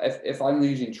 if I'm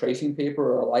using tracing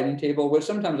paper or a lighting table, which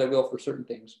sometimes I will for certain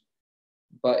things,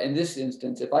 but in this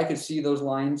instance, if I could see those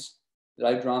lines that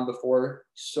I've drawn before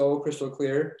so crystal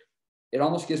clear, it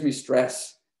almost gives me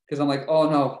stress, because I'm like, oh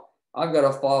no, I've got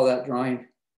to follow that drawing.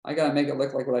 I got to make it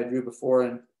look like what I drew before,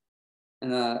 and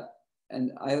I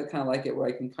kind of like it where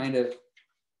I can kind of,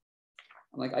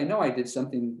 I'm like, I know I did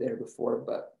something there before,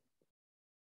 but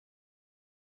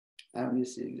I don't need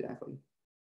to see it exactly.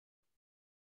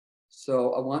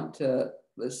 So I want to,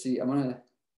 let's see, I'm going to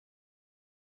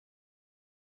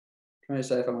try to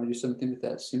decide if I want to do something with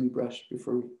that Sumi brush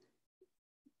before we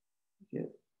get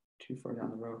too far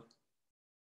down the road.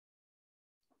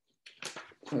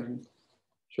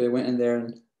 So I went in there,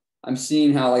 and I'm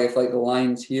seeing how, like, if like the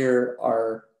lines here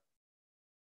are,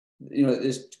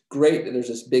 it's great that there's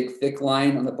this big thick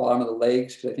line on the bottom of the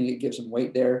legs, because I think it gives some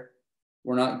weight there.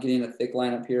 We're not getting a thick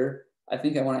line up here. I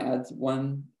think I want to add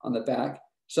one on the back.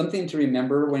 Something to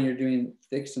remember when you're doing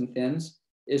thicks and thins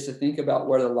is to think about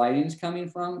where the lighting's coming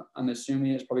from. I'm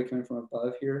assuming it's probably coming from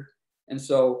above here. And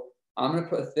so I'm going to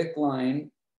put a thick line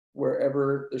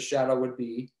wherever the shadow would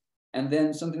be. And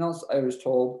then something else I was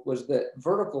told was that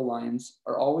vertical lines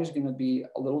are always going to be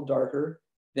a little darker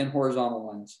than horizontal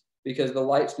ones, because the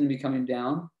light's going to be coming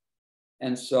down.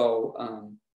 And so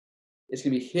it's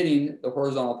going to be hitting the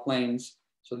horizontal planes.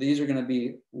 So these are going to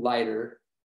be lighter,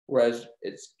 whereas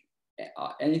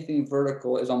anything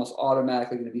vertical is almost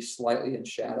automatically going to be slightly in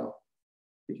shadow,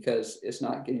 because it's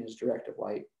not getting as direct of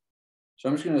light. So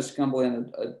I'm just going to scumble in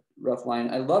a rough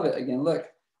line. I love it. Again, look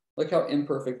how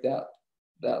imperfect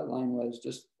that line was.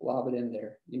 Just lob it in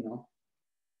there,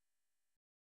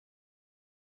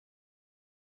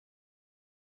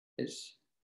 It's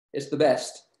the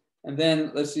best. And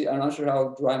then let's see, I'm not sure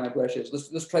how dry my brush is.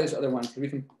 Let's try this other one, because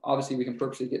we can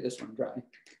purposely get this one dry.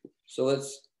 So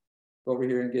let's go over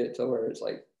here and get it to where it's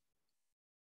like,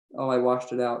 oh, I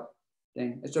washed it out.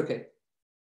 Dang, it's okay.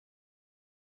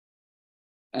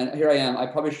 And here I am.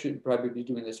 I should be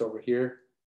doing this over here.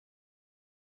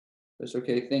 It's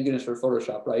okay. Thank goodness for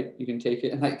Photoshop, right? You can take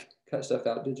it and like cut stuff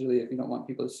out digitally if you don't want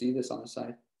people to see this on the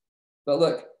side. But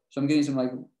look, so I'm getting some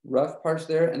like rough parts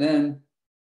there, and then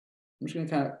I'm just gonna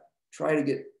kind of try to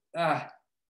get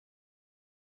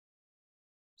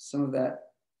some of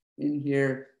that in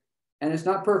here. And it's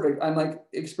not perfect. I'm like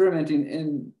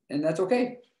experimenting and that's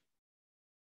okay.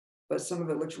 But some of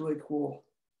it looks really cool.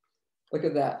 Look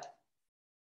at that.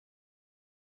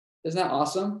 Isn't that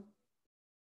awesome?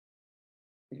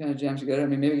 It kind of jams together. I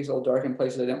mean, maybe it's a little dark in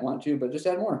places I didn't want to, but just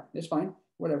add more. It's fine,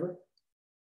 whatever.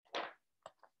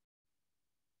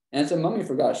 And it's a mummy,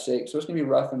 for gosh sake, so it's gonna be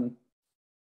rough and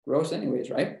gross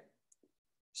anyways, right?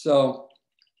 So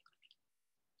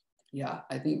yeah,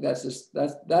 I think that's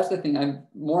the thing. I'm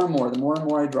more and more, the more and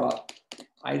more I draw,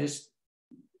 I just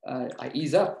I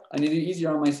ease up. I need to be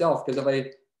easier on myself, because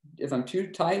if I'm too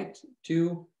tight,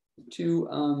 too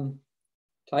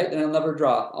tight, then I'll never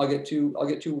draw. I'll get too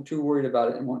worried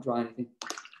about it and won't draw anything.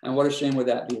 And what a shame would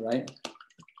that be, right?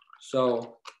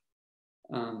 So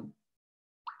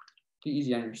be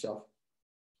easy on yourself.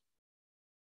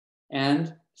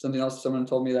 And something else someone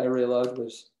told me that I really loved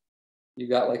was, you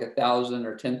got like 1,000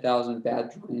 or 10,000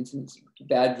 bad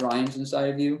drawings inside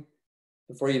of you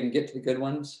before you even get to the good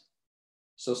ones.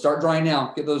 So start drawing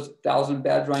now. Get those 1,000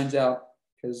 bad drawings out,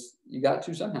 because you got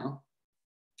to somehow.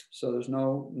 So there's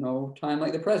no time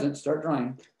like the present. Start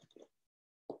drawing.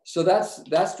 So that's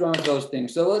drawing with those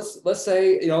things. So let's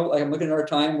say, you know, like I'm looking at our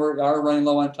time. We are running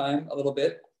low on time a little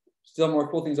bit. Still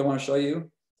more cool things I want to show you.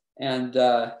 And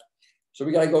so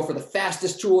we got to go for the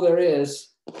fastest tool there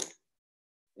is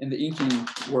in the inking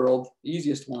world, the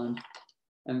easiest one,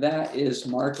 and that is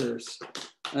markers.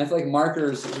 And I feel like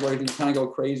markers is where you can kind of go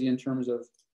crazy in terms of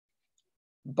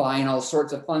buying all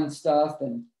sorts of fun stuff.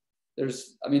 And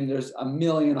there's a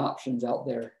million options out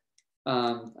there.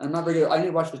 I'm not very good. I need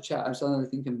to watch the chat. I saw another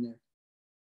thing coming there.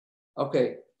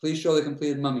 Okay, please show the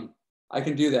completed mummy. I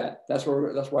can do that. That's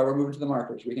why we're moving to the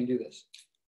markers. We can do this.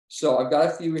 So I've got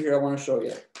a few here I want to show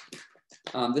you.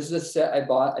 This is a set I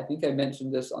bought. I think I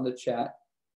mentioned this on the chat.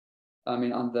 I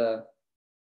mean, on the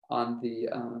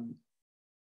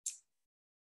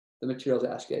materials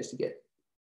I asked you guys to get.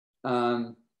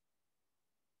 So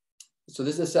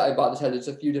this is a set I bought. This has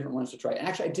a few different ones to try. And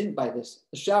actually, I didn't buy this.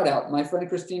 A shout out, my friend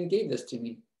Christine gave this to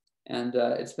me, and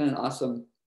it's been an awesome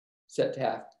set to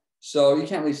have. So you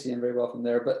can't really see them very well from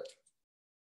there, but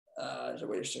there's a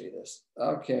way to show you this.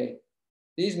 Okay,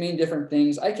 these mean different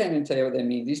things. I can't even tell you what they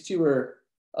mean. These two are,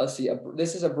 let's see,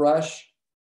 this is a brush,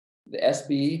 the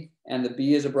SB, and the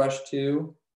B is a brush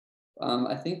too.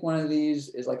 I think one of these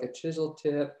is like a chisel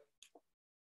tip.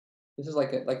 This is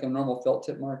like a normal felt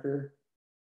tip marker.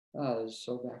 Oh, this is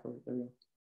so backward. There we go.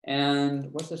 And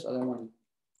what's this other one?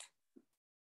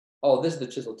 Oh, this is the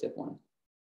chisel tip one.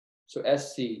 So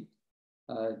SC,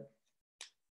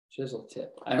 chisel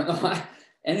tip. I don't know.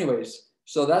 Anyways,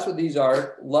 so that's what these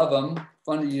are. Love them.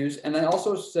 Fun to use. And I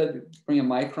also said bring a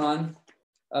Micron.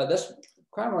 That's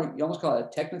kind of more, you almost call it a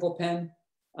technical pen.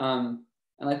 And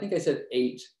I think I said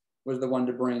 8 was the one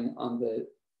to bring on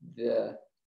the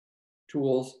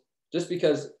tools, just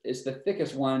because it's the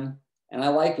thickest one. And I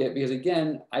like it because,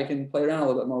 again, I can play around a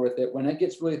little bit more with it. When it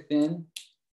gets really thin,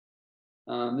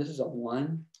 this is a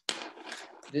 1.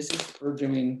 This is for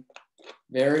doing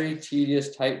very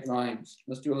tedious type drawings.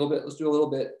 Let's do a little bit. Let's do a little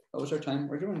bit. Oh, what's our time?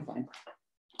 We're doing fine.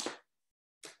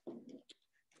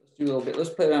 Let's do a little bit. Let's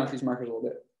play around with these markers a little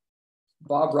bit.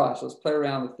 Bob Ross, let's play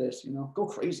around with this, you know, go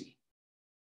crazy.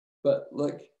 But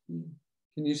look,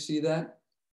 can you see that?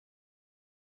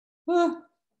 Can't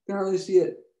really see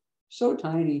it. So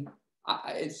tiny.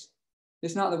 It's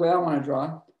not the way I want to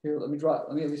draw. Here, let me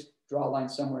at least draw a line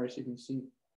somewhere so you can see.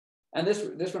 And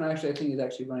this one actually, I think is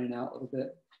actually running out a little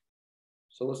bit.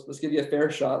 So let's give you a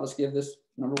fair shot. Let's give this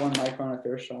number 1 Micron a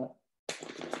fair shot.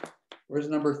 Where's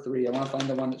number 3? I want to find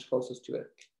the one that's closest to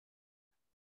it.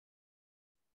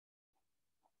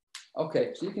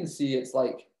 Okay, so you can see it's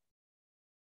like,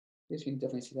 I guess you can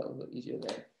definitely see that a little bit easier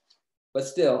there. But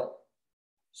still,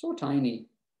 so tiny,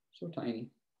 so tiny.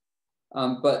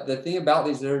 But the thing about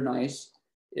these that are nice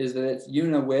is that it's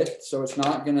uni-width, so it's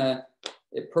not gonna,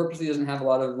 it purposely doesn't have a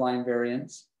lot of line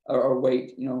variance or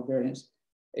weight, you know, variance,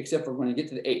 except for when you get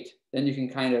to the 8, then you can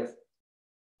kind of,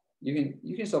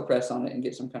 you can still press on it and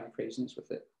get some kind of craziness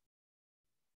with it.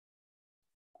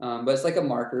 But it's like a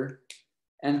marker.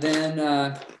 And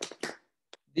then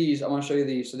these, I want to show you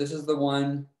these. So this is the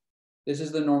one, this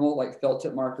is the normal like felt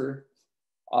tip marker.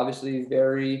 Obviously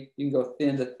very, you can go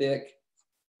thin to thick,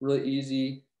 really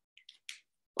easy.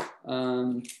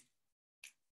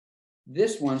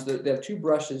 This one's, they have two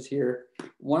brushes here.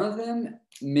 One of them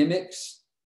mimics,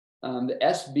 the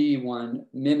SB one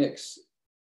mimics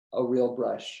a real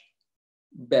brush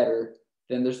better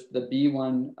than there's the B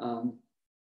one.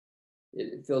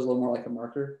 It feels a little more like a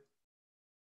marker,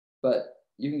 but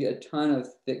you can get a ton of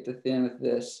thick to thin with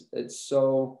this. It's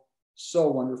so, so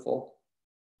wonderful.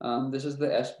 This is the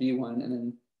SB one, and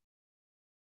then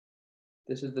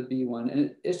this is the B one.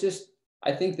 And it's just,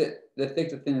 I think that the thick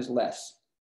to thin is less.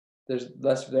 There's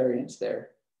less variance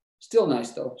there. Still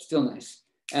nice though, still nice.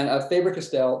 And a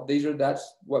Faber-Castell,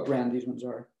 that's what brand these ones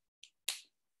are.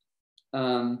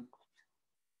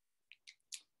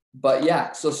 But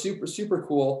yeah, so super, super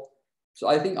cool. So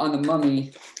I think on the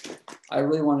mummy, I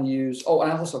really want to use, oh,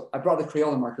 and I brought the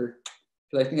Crayola marker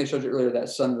because I think I showed you earlier that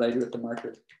sun that I do with the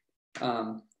marker.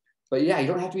 But yeah, you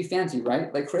don't have to be fancy,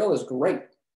 right? Like Crayola is great.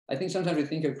 I think sometimes we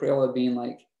think of Crayola being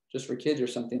like just for kids or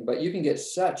something, but you can get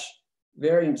such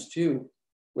variance too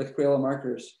with Crayola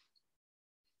markers.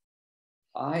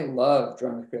 I love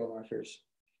drawing with Crayola markers.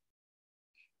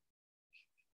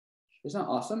 Isn't that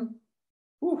awesome?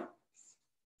 Whew.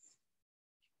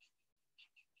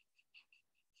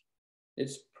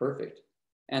 It's perfect.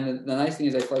 And the nice thing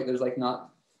is I feel like there's like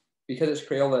not, because it's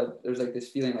Crayola, there's like this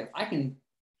feeling like I can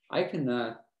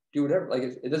do whatever. Like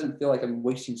it doesn't feel like I'm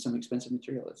wasting some expensive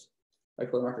material. It's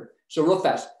like Crayola marker. So real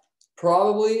fast,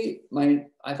 probably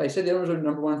if I said the other ones are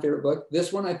number one favorite book,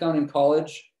 this one I found in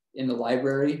college in the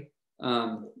library.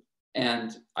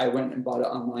 And I went and bought it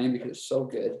online because it's so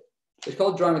good. It's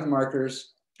called Drawing with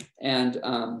Markers. And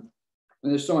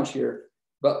there's so much here,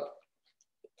 but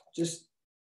just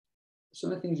some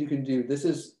of the things you can do. This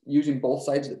is using both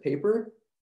sides of the paper.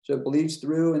 So it bleeds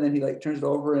through and then he like turns it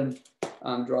over and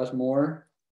draws more.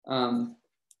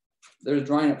 There's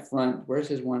drawing up front. Where's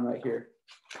his one right here?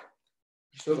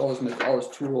 He shows all his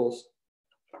tools.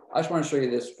 I just want to show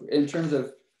you this in terms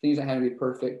of things that have to be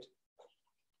perfect.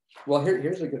 Well,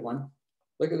 here's a good one.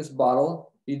 Look at this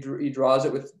bottle. He draws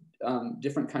it with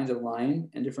different kinds of line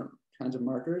and different kinds of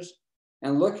markers.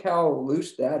 And look how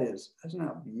loose that is. Isn't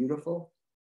that beautiful?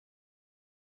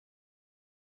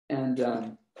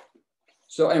 And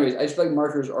so anyways, I just feel like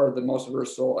markers are the most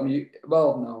versatile. I mean,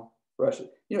 well, no, brushes.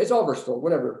 You know, it's all versatile,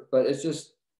 whatever. But it's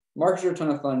just, markers are a ton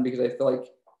of fun because I feel like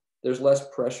there's less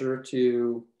pressure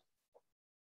to,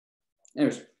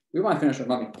 anyways, we want to finish our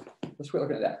mummy. Let's quit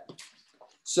looking at that.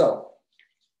 So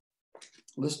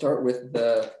let's start with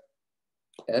the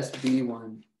SB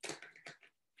one.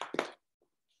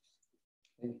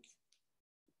 Okay.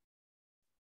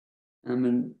 I'm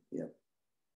going to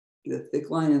get a thick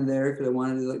line in there because I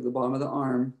want to do like the bottom of the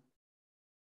arm.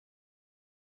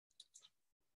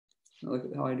 Now look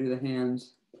at how I do the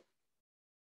hands.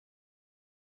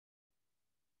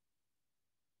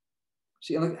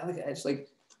 See, look, it's like,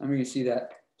 I mean, you see that.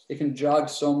 It can jog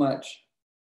so much,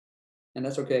 and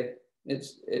that's okay.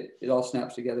 It all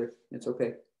snaps together. It's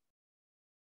okay.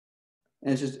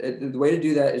 And it's just, the way to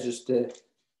do that is just to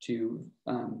you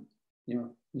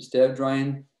know, instead of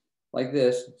drawing like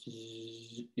this,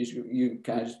 you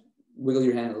kind of just wiggle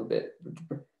your hand a little bit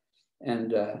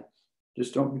and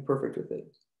just don't be perfect with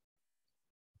it.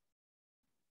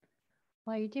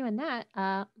 While you're doing that,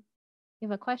 you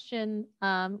have a question.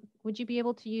 Would you be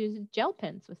able to use gel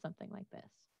pens with something like this?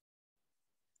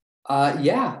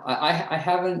 Yeah, I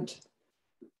haven't.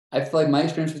 I feel like my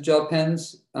experience with gel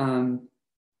pens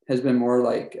has been more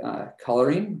like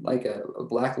coloring, like a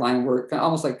black line work, kind of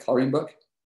almost like coloring book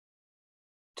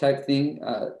type thing,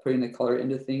 putting the color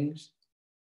into things.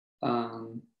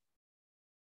 You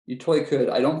totally could.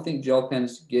 I don't think gel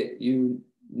pens get you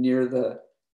near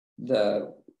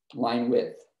the line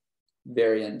width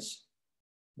variance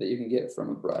that you can get from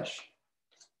a brush,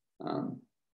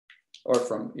 or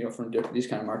from these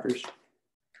kind of markers.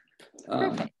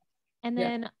 Perfect. And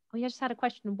then we just had a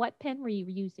question. What pen were you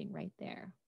using right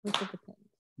there? Which of the pens?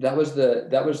 That was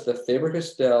the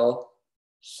Faber-Castell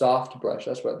soft brush.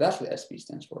 That's what SB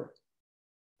stands for.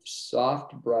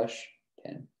 Soft brush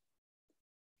pen.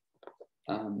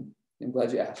 I'm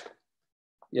glad you asked.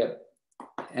 Yep.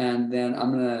 And then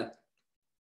I'm gonna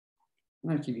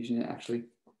keep using it actually.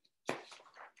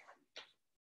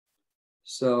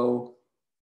 So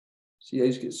see, I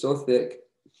just get so thick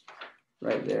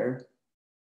right there.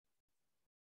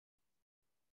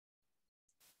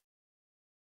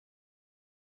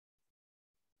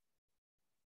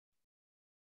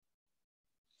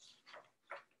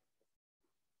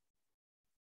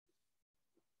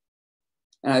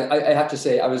 And I have to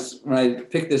say, when I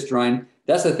picked this drawing,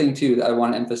 that's the thing too that I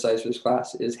want to emphasize for this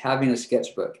class is having a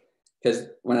sketchbook. Because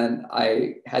when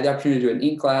I had the opportunity to do an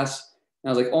ink class, and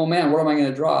I was like, oh man, what am I going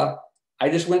to draw? I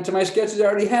just went to my sketches I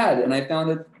already had, and I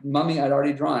found a mummy I'd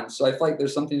already drawn. So I feel like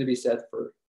there's something to be said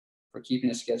for keeping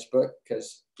a sketchbook,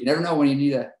 because you never know when you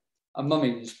need a mummy.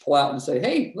 You just pull out and say,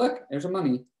 hey, look, there's a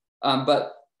mummy.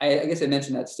 But I guess I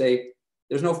mentioned that to say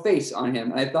there's no face on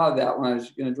him. And I thought of that when I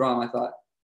was going to draw him. I thought,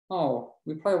 oh,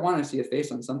 we probably want to see a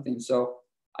face on something. So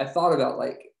I thought about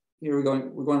like, here we're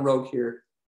going rogue here.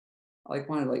 I like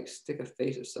want to like stick a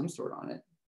face of some sort on it.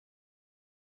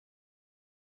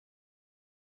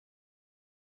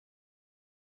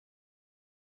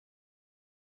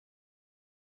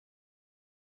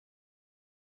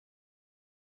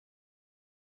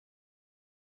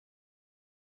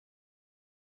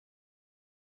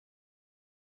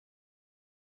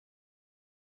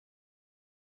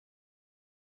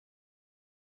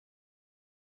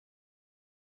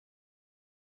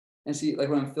 And see, like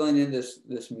when I'm filling in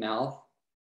this mouth,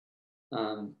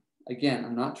 again,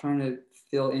 I'm not trying to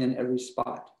fill in every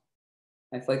spot.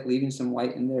 I feel like leaving some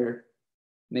white in there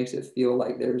makes it feel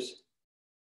like there's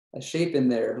a shape in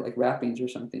there, like wrappings or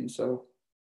something. So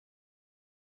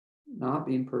not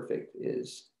being perfect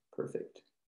is perfect.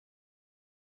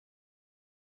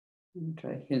 I'm gonna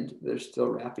try to hint there's still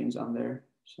wrappings on there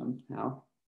somehow.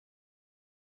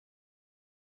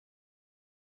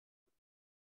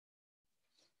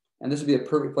 And this would be a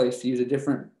perfect place to use a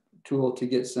different tool to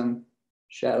get some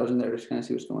shadows in there, just kind of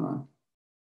see what's going on.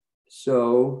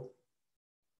 So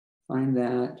find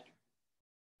that.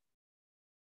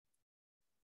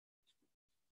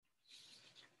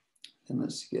 And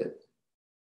let's get,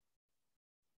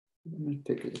 I'm going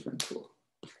to pick a different tool.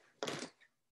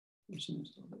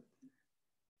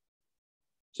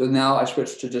 So now I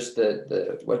switched to just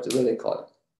what do they call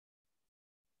it?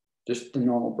 Just the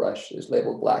normal brush is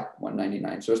labeled black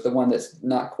 199. So it's the one that's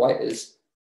not quite as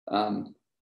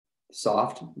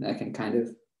soft. And I can kind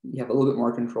of, you have a little bit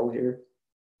more control here.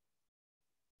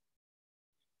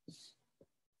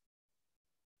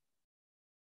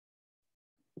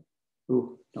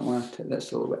 Ooh, don't want to,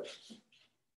 that's a little bit.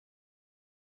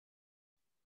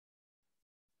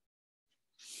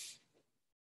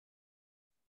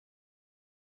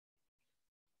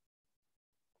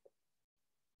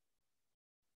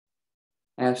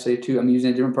 I have to say too, I'm using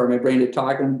a different part of my brain to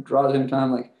talk and draw at the same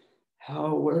time, like,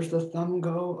 how, where's the thumb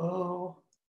go? Oh.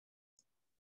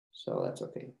 So that's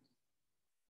okay.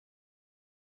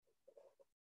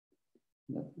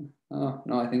 Oh,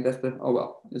 no, I think that's the, oh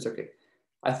well, it's okay.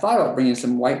 I thought about bringing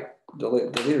some white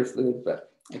deleter fluid,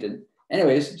 but I didn't.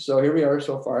 Anyways, so here we are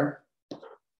so far.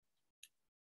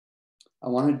 I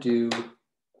want to do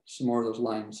some more of those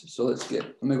lines. So let's get,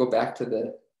 I'm gonna go back to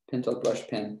the Pentel brush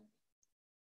pen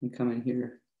and come in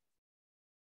here.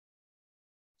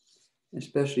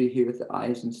 Especially here with the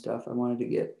eyes and stuff, I wanted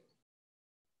to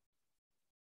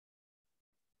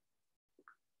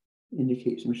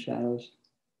indicate some shadows.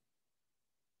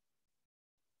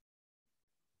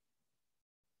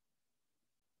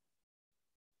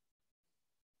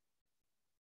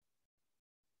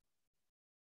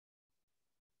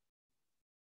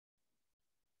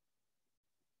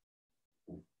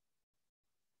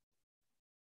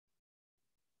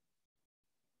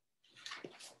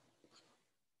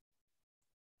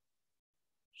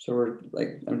 So we're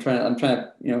like, I'm trying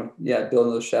to, you know, yeah,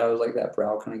 build those shadows like that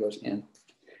brow kind of goes in.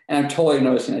 And I'm totally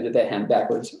noticing I did that hand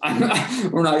backwards.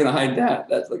 We're not gonna hide that.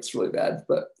 That looks really bad,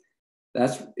 but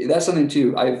that's something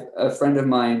too. A friend of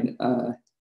mine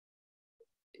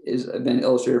is been an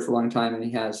illustrator for a long time, and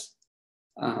he has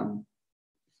old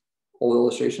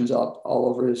illustrations up all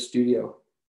over his studio.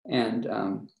 And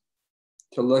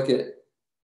to look at,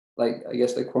 like, I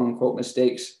guess the quote unquote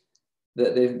mistakes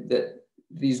that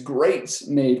these greats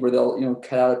made, where they'll, you know,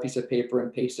 cut out a piece of paper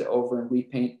and paste it over and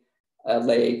repaint a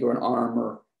leg or an arm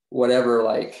or whatever,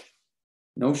 like,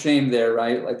 no shame there,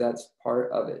 right? Like, that's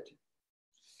part of it.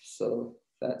 So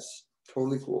that's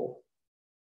totally cool.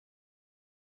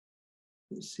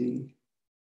 Let's see.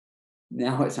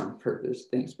 Now it's on purpose.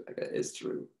 Thanks, Becca. It's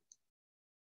true.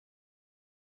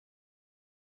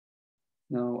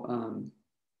 No,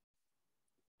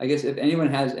 I guess if anyone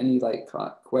has any like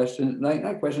questions, like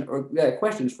not questions, or yeah,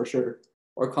 questions for sure,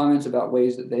 or comments about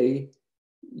ways that they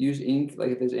use ink, like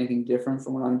if there's anything different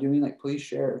from what I'm doing, like please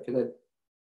share, because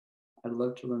I'd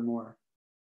love to learn more.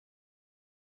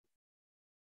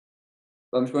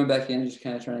 But I'm just going back in and just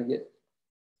kind of trying to get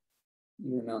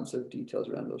even amounts of details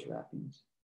around those wrappings.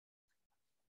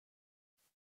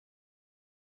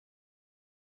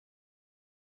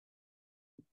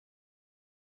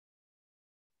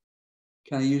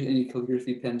 Can I use any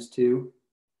calligraphy pens too?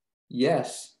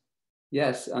 Yes.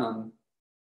 Yes.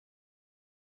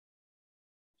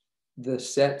 The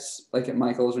sets, like at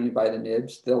Michael's when you buy the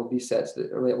nibs, there'll be sets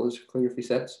that are labeled as calligraphy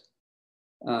sets.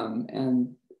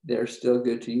 And they're still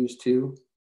good to use too.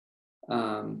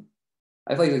 I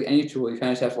feel like any tool, you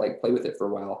kind of just have to like play with it for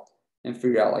a while and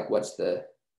figure out like what's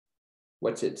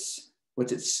its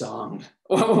song,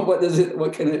 what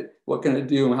can it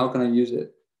do, and how can I use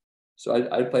it. So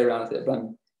I'd play around with it, but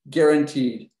I'm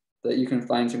guaranteed that you can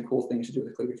find some cool things to do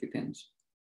with calligraphy pens.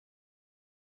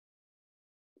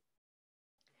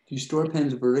 Do you store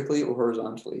pens vertically or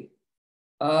horizontally?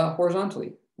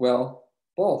 Horizontally. Well,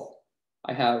 both.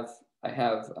 I have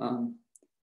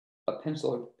a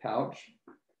pencil pouch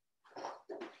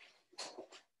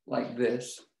like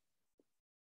this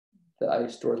that I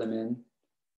store them in.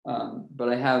 But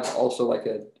I have also like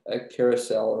a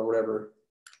carousel or whatever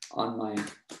on my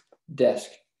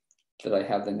desk that I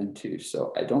have them in too.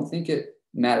 So I don't think it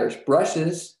matters.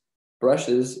 Brushes,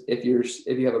 if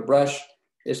you have a brush,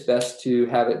 it's best to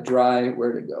have it dry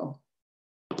where to go.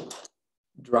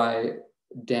 Dry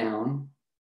down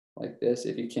like this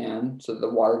if you can, so that the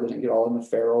water doesn't get all in the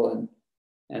ferrule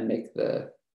and make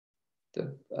the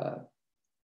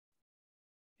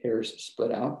hairs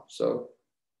split out. So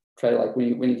try to like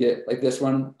when you get like this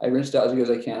one, I rinsed it out as good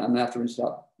as I can. I'm gonna have to rinse it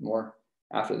out more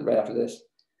right after this,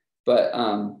 but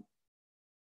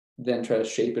then try to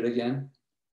shape it again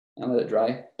and let it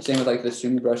dry. Same with like the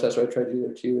Sumi brush. That's what I try to do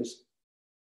there too. Is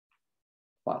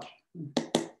watch,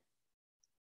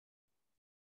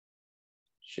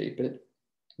 shape it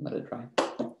and let it dry.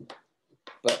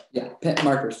 But yeah, pen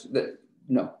markers.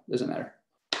 No, doesn't matter.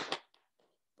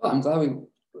 Well, I'm glad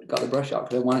we got the brush out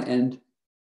because I want to end.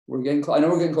 We're getting close. I know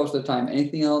we're getting close to the time.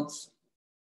 Anything else?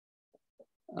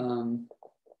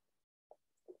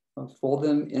 Fold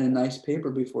them in a nice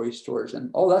paper before he stores them.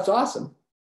 Oh, that's awesome.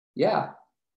 Yeah,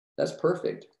 that's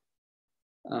perfect.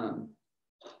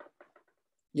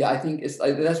 Yeah, I think it's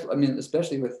like that's. I mean,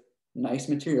 especially with nice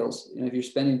materials. You know, if you're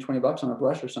spending $20 on a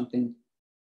brush or something,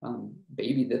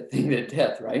 baby the thing to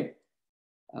death, right?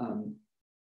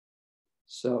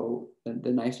 So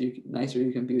the nicer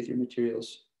you can be with your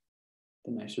materials,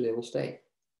 the nicer they will stay.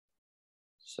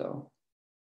 So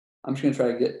I'm just going to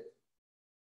try to get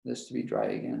this to be dry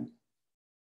again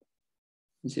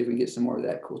and see if we can get some more of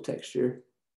that cool texture.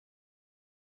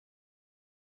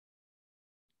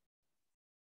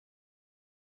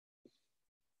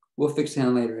 We'll fix the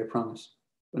hand later, I promise,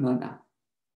 but not now.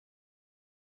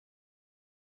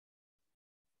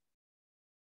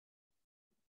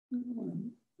 I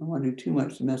don't want to do too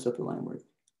much to mess up the line work.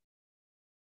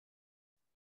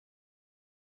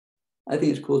 I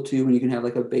think it's cool too when you can have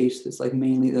like a base that's like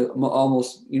mainly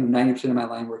almost 90% of my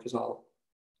line work is all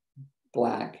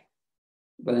black,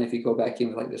 but then if you go back in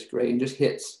with like this gray and just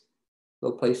hits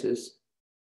little places,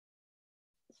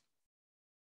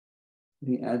 I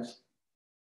think it adds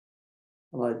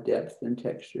a lot of depth and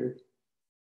texture.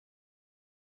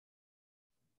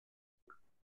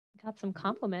 Got some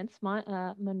compliments.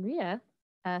 Maria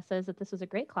says that this was a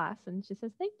great class, and she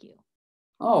says thank you.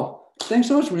 Oh, thanks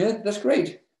so much, Maria. That's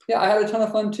great. Yeah, I had a ton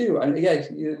of fun too. Yeah,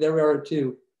 there we are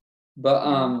too. But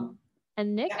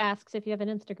and Nick asks if you have an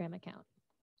Instagram account.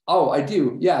 Oh, I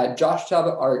do. Yeah, Josh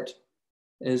Talbot Art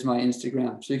is my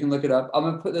Instagram, so you can look it up. I'm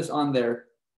gonna put this on there,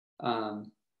 and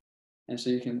so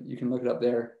you can look it up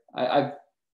there.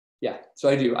 Yeah, so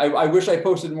I do. I wish I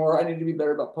posted more. I need to be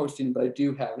better about posting, but I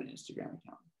do have an Instagram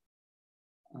account.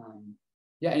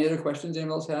 Yeah, any other questions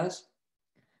anyone else has?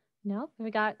 No, we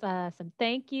got some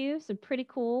thank yous, some pretty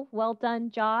cool. Well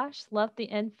done, Josh. Loved the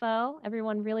info.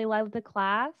 Everyone really loved the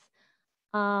class.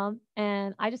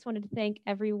 And I just wanted to thank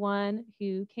everyone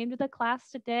who came to the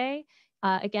class today.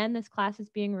 Again, this class is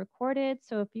being recorded,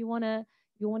 so if you want to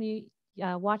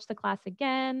watch the class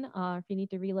again, or if you need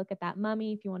to relook at that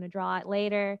mummy, if you want to draw it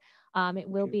later, it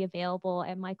will be available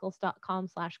at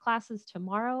michaels.com/classes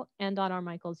tomorrow and on our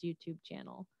Michaels YouTube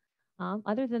channel.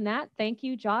 Other than that, thank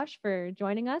you, Josh, for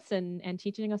joining us and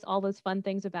teaching us all those fun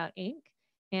things about ink.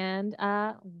 And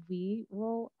we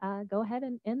will go ahead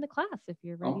and end the class if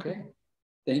you're ready. Okay.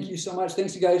 Thank you so much.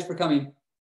 Thanks, you guys, for coming.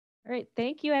 All right.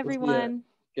 Thank you, everyone.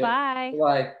 Okay. Bye.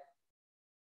 Bye.